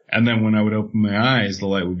eyelids. And then when I would open my eyes, the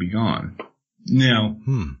light would be gone. Now,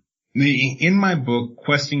 in my book,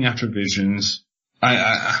 Questing After Visions,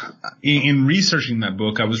 in researching that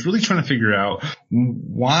book, I was really trying to figure out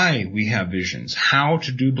why we have visions, how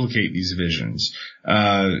to duplicate these visions,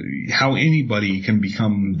 how anybody can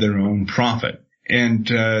become their own prophet. And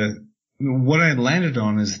what I landed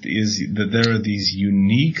on is that there are these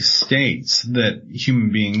unique states that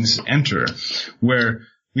human beings enter, where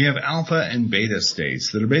we have alpha and beta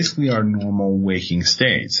states that are basically our normal waking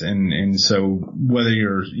states. And so whether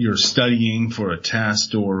you're studying for a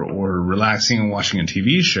test or relaxing and watching a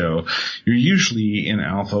TV show, you're usually in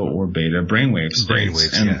alpha or beta brainwave states.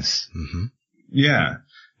 Brainwaves, yes. Mm-hmm. Yeah.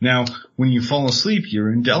 Now, when you fall asleep,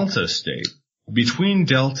 you're in delta state. Between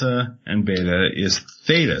delta and beta is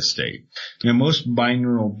theta state. Most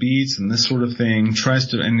binaural beats and this sort of thing tries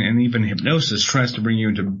to, and even hypnosis tries to bring you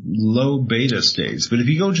into low beta states. But if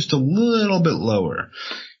you go just a little bit lower,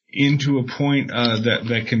 into a point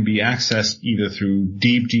that can be accessed either through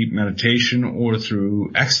deep meditation or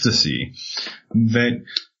through ecstasy, that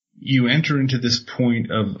you enter into this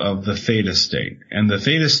point of the theta state. And the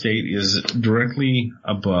theta state is directly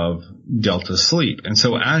above delta sleep. And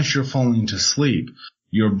so as you're falling to sleep,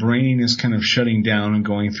 your brain is kind of shutting down and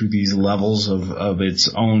going through these levels of its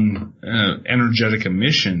own energetic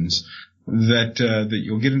emissions that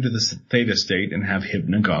you'll get into this theta state and have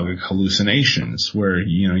hypnagogic hallucinations where,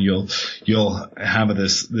 you'll have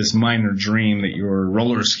this minor dream that you're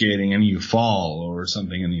roller skating and you fall or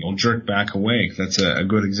something and you'll jerk back awake. That's a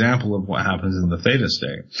good example of what happens in the theta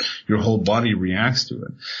state. Your whole body reacts to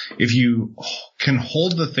it. If you can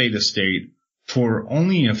hold the theta state for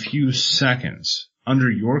only a few seconds under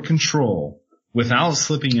your control without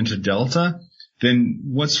slipping into delta, then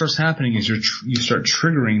what starts happening is you start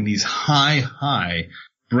triggering these high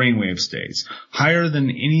brainwave states, higher than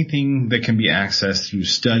anything that can be accessed through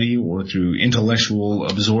study or through intellectual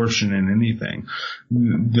absorption in anything.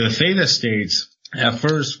 The theta states at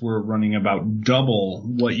first were running about double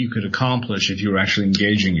what you could accomplish if you were actually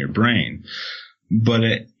engaging your brain. But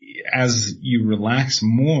as you relax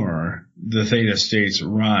more, the theta states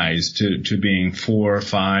rise to being 4,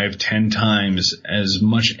 5, 10 times as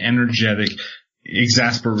much energetic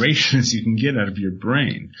exasperation as you can get out of your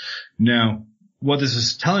brain. Now, what this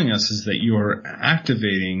is telling us is that you're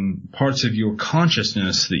activating parts of your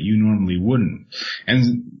consciousness that you normally wouldn't.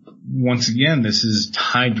 And once again, this is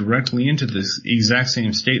tied directly into this exact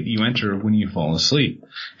same state that you enter when you fall asleep.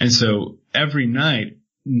 And so every night,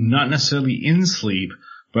 not necessarily in sleep,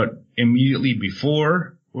 but immediately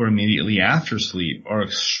before or immediately after sleep are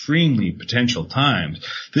extremely potential times.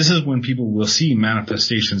 This is when people will see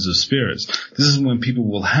manifestations of spirits. This is when people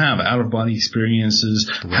will have out-of-body experiences,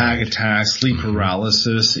 panic attacks, sleep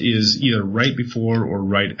paralysis is either right before or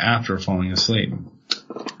right after falling asleep.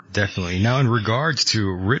 Definitely. Now, in regards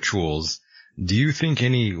to rituals, do you think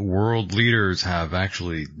any world leaders have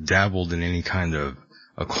actually dabbled in any kind of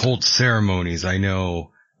occult ceremonies? I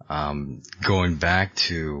know, going back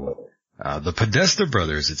to the Podesta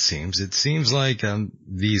brothers, it seems like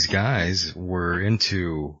these guys were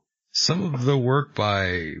into some of the work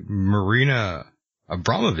by Marina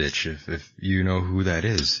Abramovich, if you know who that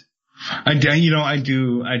is. I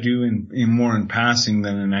do in more in passing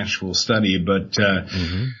than an actual study, but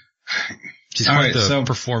She's quite the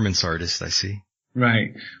performance artist, I see.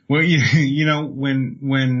 Right. Well,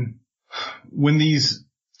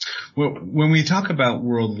 when we talk about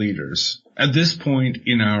world leaders, at this point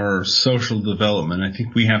in our social development, I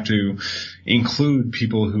think we have to include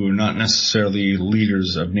people who are not necessarily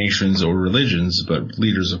leaders of nations or religions, but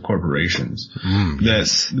leaders of corporations.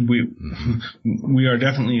 Yes. We are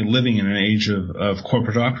definitely living in an age of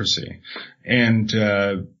corporatocracy. And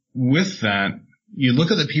with that, you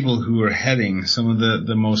look at the people who are heading some of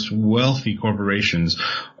the most wealthy corporations,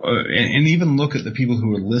 and even look at the people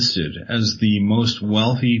who are listed as the most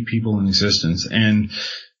wealthy people in existence, and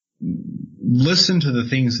listen to the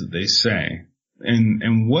things that they say,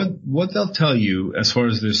 and what they'll tell you as far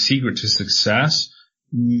as their secret to success.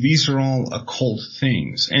 These are all occult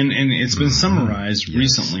things, and it's been summarized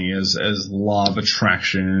recently as law of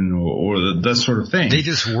attraction or that sort of thing. They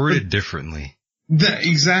just word it differently.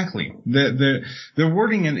 Exactly. They're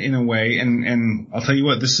wording it in a way, and I'll tell you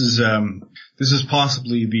what, this is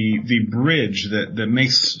possibly the bridge that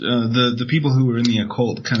makes the people who are in the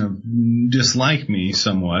occult kind of dislike me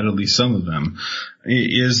somewhat, at least some of them,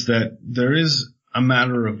 is that there is a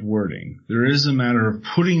matter of wording. There is a matter of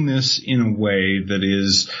putting this in a way that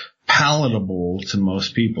is palatable to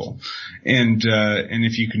most people. And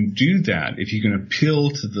if you can do that, if you can appeal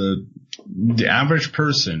to the average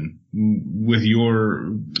person with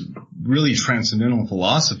your really transcendental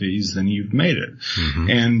philosophies, then you've made it.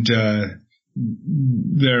 And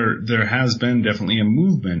there has been definitely a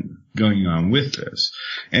movement going on with this.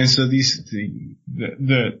 And so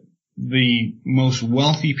the most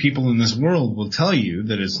wealthy people in this world will tell you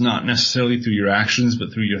that it's not necessarily through your actions,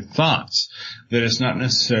 but through your thoughts. That it's not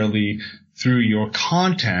necessarily through your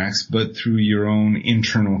contacts, but through your own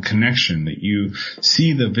internal connection, that you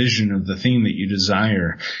see the vision of the thing that you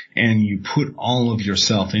desire and you put all of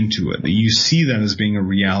yourself into it, that you see that as being a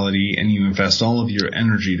reality and you invest all of your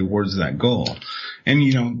energy towards that goal. And,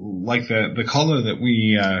 like the caller that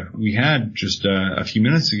we had just a few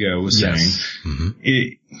minutes ago was saying,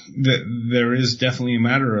 that there is definitely a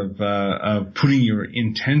matter of putting your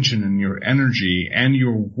intention and your energy and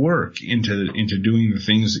your work into doing the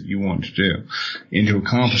things that you want to do, into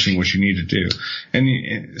accomplishing what you need to do.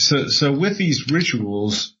 And so with these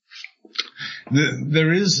rituals,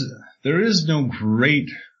 there is no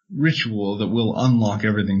great ritual that will unlock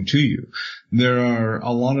everything to you. There are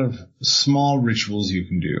a lot of small rituals you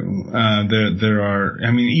can do. There are,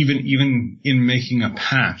 even in making a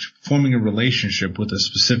pact, forming a relationship with a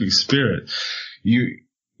specific spirit,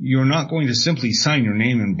 you're not going to simply sign your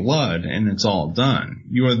name in blood and it's all done.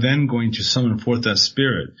 You are then going to summon forth that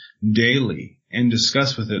spirit daily and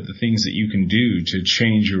discuss with it the things that you can do to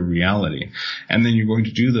change your reality. And then you're going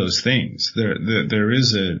to do those things. There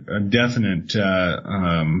is a definite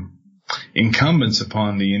incumbents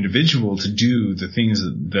upon the individual to do the things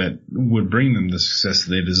that would bring them the success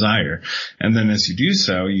that they desire. And then as you do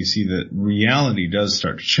so, you see that reality does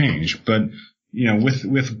start to change. But,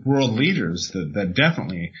 with world leaders, that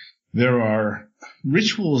definitely there are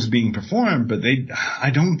rituals being performed, but I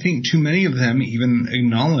don't think too many of them even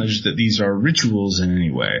acknowledge that these are rituals in any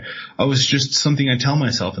way. Oh, it's just something I tell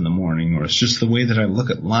myself in the morning, or it's just the way that I look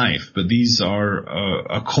at life. But these are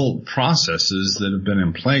occult processes that have been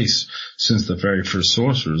in place since the very first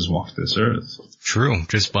sorcerers walked this earth. True.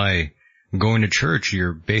 Just by going to church,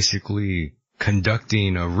 you're basically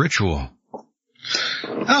conducting a ritual.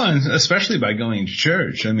 Oh, and especially by going to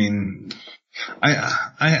church. I mean,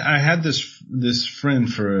 I had this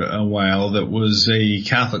friend for a while that was a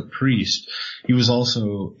Catholic priest. He was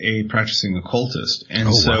also a practicing occultist. And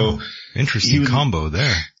wow. Interesting combo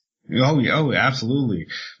there. Oh, absolutely.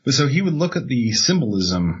 But so he would look at the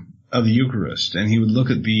symbolism of the Eucharist, and he would look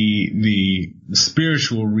at the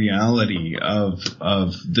spiritual reality of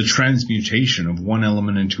the transmutation of one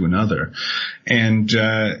element into another. And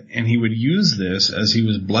he would use this as he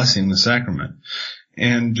was blessing the sacrament.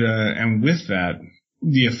 And with that,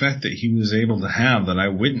 the effect that he was able to have, that I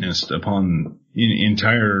witnessed upon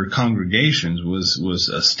entire congregations, was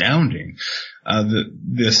astounding.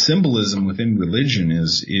 the symbolism within religion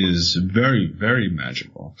is very, very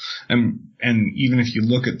magical. And even if you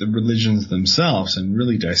look at the religions themselves and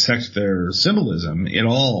really dissect their symbolism, it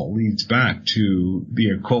all leads back to the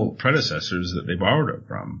occult predecessors that they borrowed it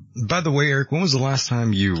from. By the way, Eric, when was the last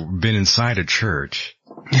time you've been inside a church?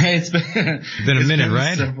 It's been a minute,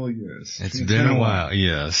 right? Several years. It's been a while.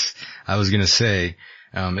 Yes. I was going to say,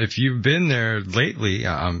 if you've been there lately,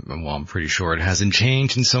 I'm pretty sure it hasn't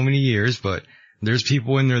changed in so many years, but there's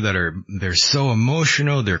people in there they're so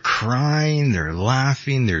emotional, they're crying, they're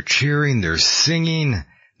laughing, they're cheering, they're singing,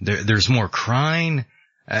 there's more crying.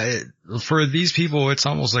 For these people, it's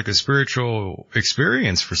almost like a spiritual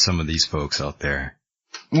experience for some of these folks out there.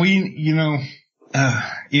 In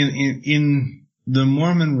the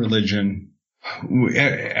Mormon religion,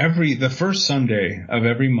 the first Sunday of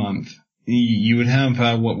every month, you would have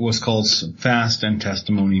what was called fast and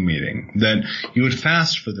testimony meeting. That you would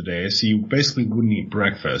fast for the day, so you basically wouldn't eat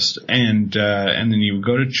breakfast, and then you would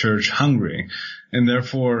go to church hungry, and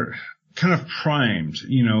therefore kind of primed.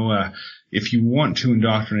 If you want to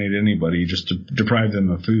indoctrinate anybody, just to deprive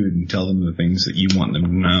them of food and tell them the things that you want them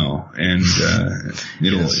to know, and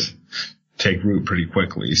it'll take root pretty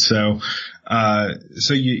quickly. So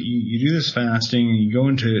you do this fasting, and you go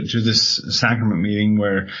into this sacrament meeting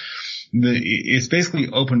where it's basically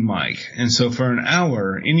open mic. And so for an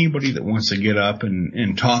hour, anybody that wants to get up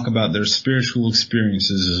and talk about their spiritual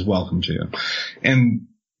experiences is welcome to. And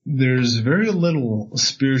there's very little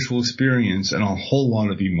spiritual experience and a whole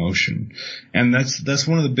lot of emotion. And that's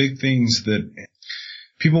one of the big things that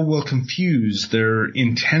people will confuse their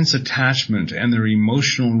intense attachment and their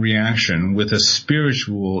emotional reaction with a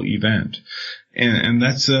spiritual event. And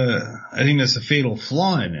I think that's a fatal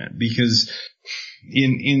flaw in it, because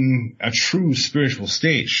in a true spiritual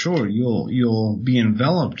state, sure, you'll be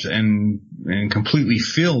enveloped and completely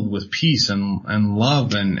filled with peace and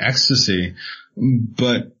love and ecstasy,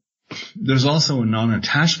 but there's also a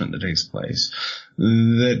non-attachment that takes place.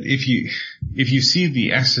 That if you see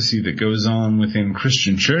the ecstasy that goes on within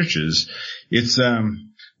Christian churches, it's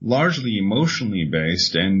largely emotionally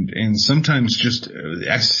based and sometimes just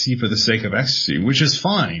ecstasy for the sake of ecstasy, which is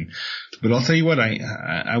fine. But I'll tell you what,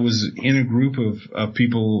 I was in a group of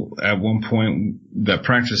people at one point that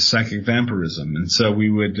practiced psychic vampirism, and so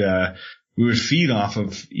we would feed off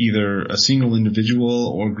of either a single individual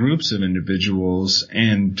or groups of individuals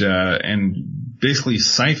and basically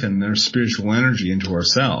siphon their spiritual energy into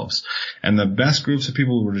ourselves. And the best groups of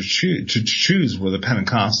people were to choose were the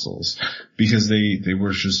Pentecostals, because they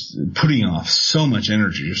were just putting off so much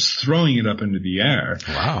energy, just throwing it up into the air.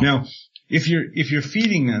 Wow. Now, if you're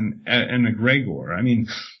feeding an egregor, I mean,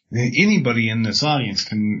 anybody in this audience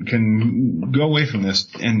can go away from this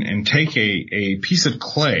and take a piece of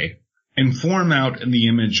clay and form out the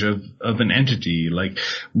image of an entity. Like,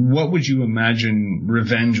 what would you imagine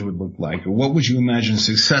revenge would look like? Or what would you imagine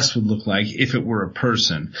success would look like if it were a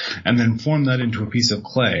person? And then form that into a piece of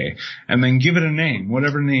clay. And then give it a name.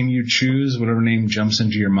 Whatever name you choose, whatever name jumps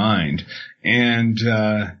into your mind. And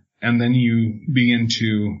then you begin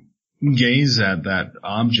to gaze at that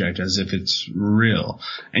object as if it's real,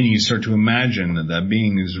 and you start to imagine that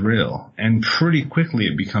being is real, and pretty quickly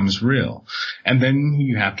it becomes real. And then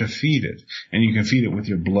you have to feed it, and you can feed it with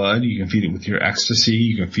your blood, you can feed it with your ecstasy,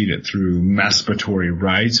 you can feed it through masturbatory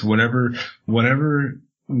rites, whatever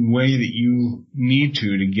way that you need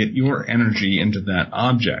to get your energy into that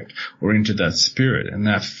object or into that spirit, and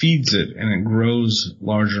that feeds it, and it grows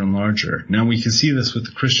larger and larger. Now we can see this with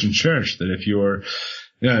the Christian church, that if you're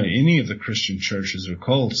any of the Christian churches or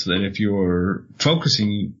cults, that if you're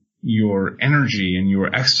focusing your energy and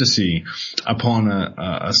your ecstasy upon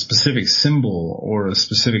a specific symbol or a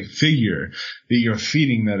specific figure, that you're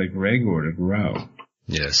feeding that egregor to grow.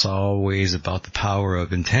 Yeah, it's always about the power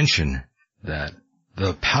of intention, that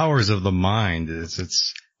the powers of the mind,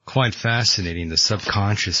 it's quite fascinating, the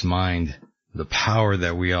subconscious mind, the power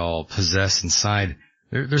that we all possess inside.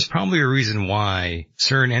 There's probably a reason why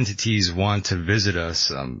certain entities want to visit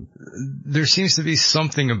us. There seems to be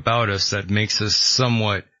something about us that makes us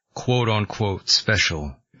somewhat quote unquote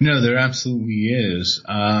special. No, there absolutely is.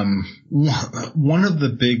 One of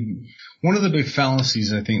the big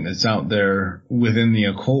fallacies I think that's out there within the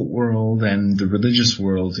occult world and the religious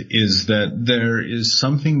world is that there is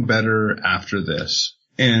something better after this.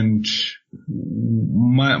 And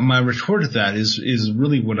my retort to that is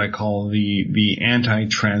really what I call the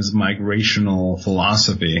anti-transmigrational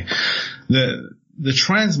philosophy. The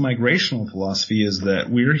transmigrational philosophy is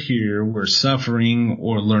that we're here, we're suffering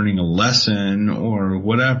or learning a lesson or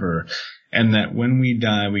whatever, and that when we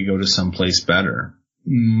die, we go to someplace better.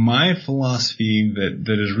 my philosophy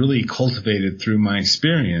that is really cultivated through my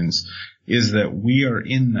experience is that we are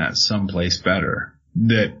in that someplace better,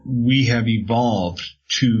 that we have evolved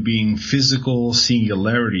to being physical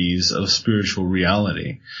singularities of spiritual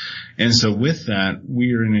reality. And so with that,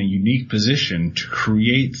 we are in a unique position to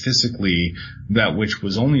create physically that which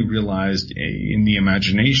was only realized in the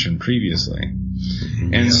imagination previously.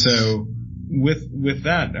 And Yes. so with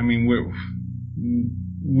that, I mean,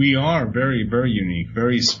 we are very, very unique,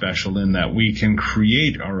 very special in that we can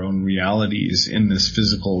create our own realities in this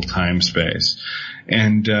physical time space.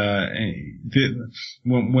 And when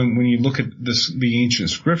you look at the ancient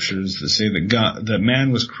scriptures that say that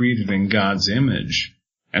man was created in God's image,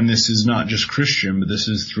 and this is not just Christian, but this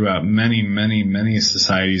is throughout many, many, many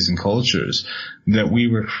societies and cultures, that we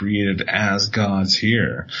were created as gods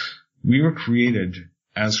here. We were created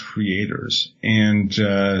as creators, and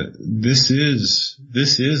this is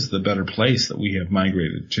the better place that we have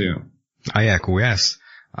migrated to. I acquiesce.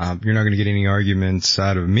 You're not going to get any arguments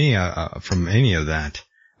out of me from any of that.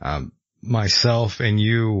 Myself and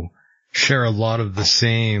you share a lot of the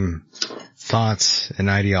same thoughts and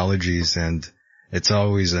ideologies, and it's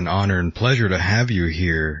always an honor and pleasure to have you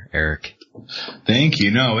here, Eric. Thank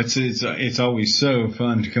you. No, it's always so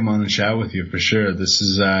fun to come on and chat with you for sure. This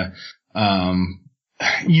is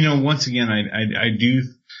once again, I do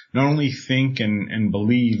not only think and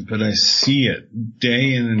believe, but I see it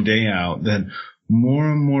day in and day out that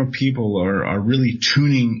more and more people are really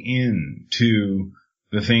tuning in to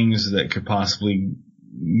the things that could possibly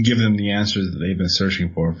give them the answers that they've been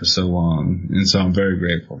searching for so long. And so I'm very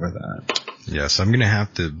grateful for that. Yes, I'm going to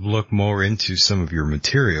have to look more into some of your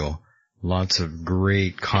material. Lots of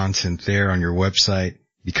great content there on your website,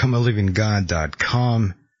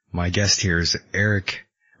 becomealivinggod.com. My guest here is Eric,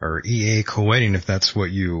 or E.A. Koetting, if that's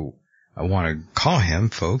what you want to call him,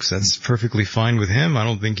 folks. That's perfectly fine with him. I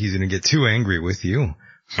don't think he's going to get too angry with you.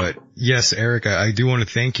 But yes, Eric, I do want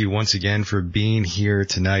to thank you once again for being here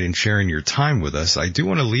tonight and sharing your time with us. I do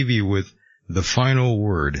want to leave you with the final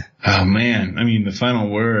word. Oh man, I mean, the final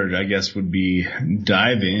word, I guess, would be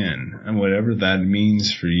dive in, and whatever that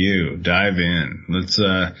means for you, dive in. Let's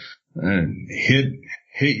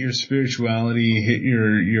hit your spirituality, hit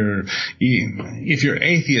your if you're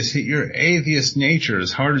atheist, hit your atheist nature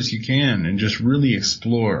as hard as you can and just really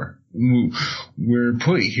explore. We're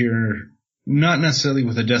put here not necessarily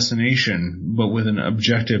with a destination, but with an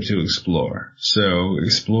objective to explore. So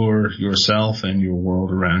explore yourself and your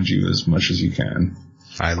world around you as much as you can.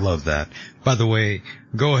 I love that. By the way,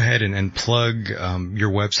 go ahead and plug your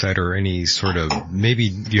website or any sort of, maybe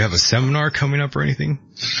you have a seminar coming up or anything?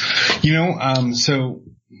 So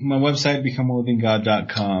my website,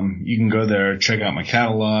 becomealivinggod.com. You can go there, check out my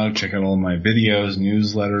catalog, check out all my videos,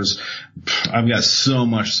 newsletters. I've got so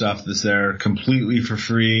much stuff that's there completely for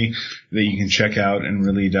free that you can check out and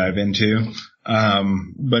really dive into.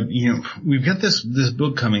 But we've got this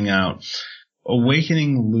book coming out,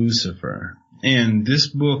 Awakening Lucifer. And this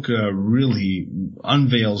book really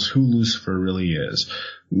unveils who Lucifer really is,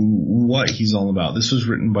 what he's all about. This was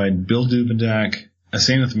written by Bill Dubendak, a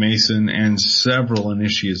Saint Mason, and several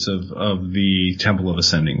initiates of the Temple of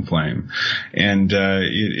Ascending Flame. And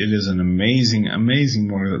it is an amazing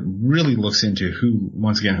book that really looks into who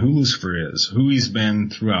Lucifer is, who he's been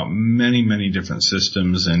throughout many, many different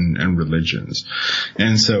systems and religions.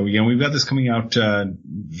 And so, we've got this coming out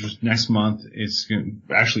next month. It's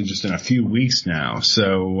actually just in a few weeks now.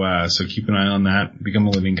 So keep an eye on that.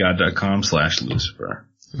 becomealivinggod.com/Lucifer.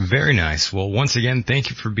 Very nice. Well, once again, thank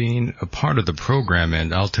you for being a part of the program,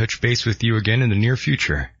 and I'll touch base with you again in the near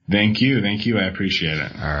future. Thank you. I appreciate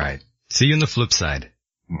it. All right. See you on the flip side.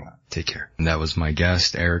 Take care. And that was my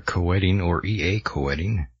guest, Eric Koetting, or E.A.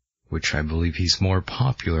 Koetting, which I believe he's more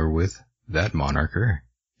popular with that moniker.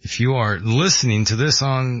 If you are listening to this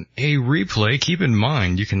on a replay, keep in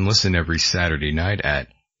mind you can listen every Saturday night at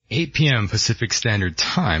 8 p.m. Pacific Standard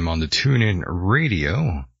Time on the TuneIn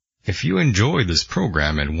Radio. If you enjoy this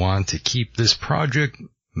program and want to keep this project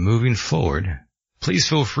moving forward, please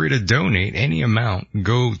feel free to donate any amount.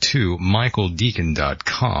 Go to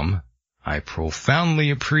michaeldeacon.com. I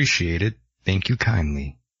profoundly appreciate it. Thank you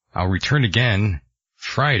kindly. I'll return again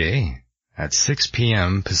Friday at 6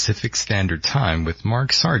 p.m. Pacific Standard Time with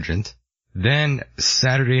Mark Sargent. Then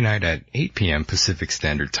Saturday night at 8 p.m. Pacific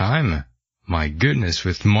Standard Time, my goodness,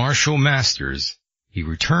 with Marshall Masters. He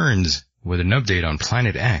returns with an update on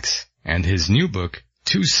Planet X and his new book,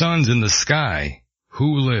 Two Suns in the Sky,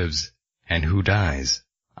 Who Lives and Who Dies.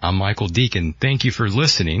 I'm Michael Deacon. Thank you for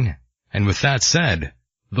listening. And with that said,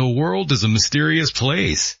 the world is a mysterious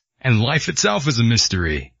place, and life itself is a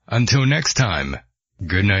mystery. Until next time,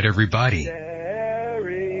 good night, everybody. There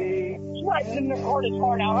writing in the hardest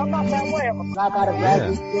heart out. I'm not that way. Drop out of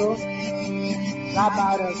graduate school. Drop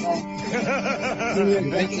out of, You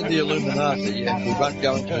mentioned the Illuminati, and we won't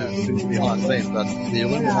go into who's behind them, but the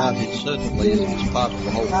Illuminati certainly is part of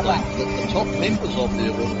the whole thing. The top members of the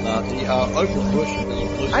Illuminati are open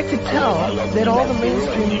worshippers. I could tell that all the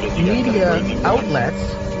mainstream media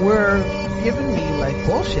outlets were giving me like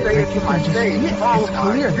bullshit. Like you can just see it. It's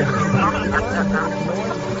clear.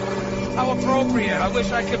 How appropriate. I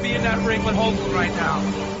wish I could be in that ring with Hogan right now.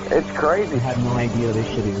 It's crazy. I had no idea this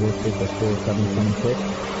shit existed before 726.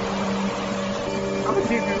 I'm gonna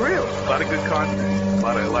keep it real. A lot of good content,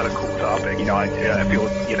 a lot of cool topics. You know, I feel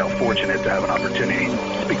fortunate to have an opportunity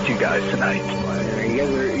to speak to you guys tonight.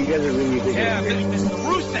 You guys are really big. Yeah, Mr.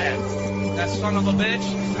 Rusev, that son of a bitch.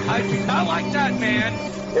 I like that, man.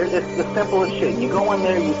 It's the simplest shit. You go in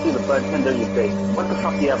there, you see the bartender, you say, "What the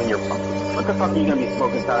fuck do you have in your pocket? What the fuck are you gonna be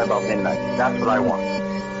smoking till about midnight?" That's what I want.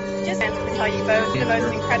 Just to tell you both, the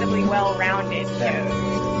most incredibly well-rounded shows.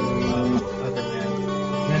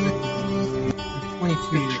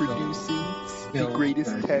 Introducing the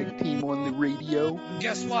greatest tag team on the radio.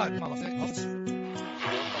 Guess what, motherfucker?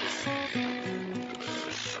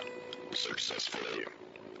 Successfully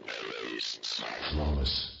erased.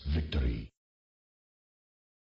 Flawless victory.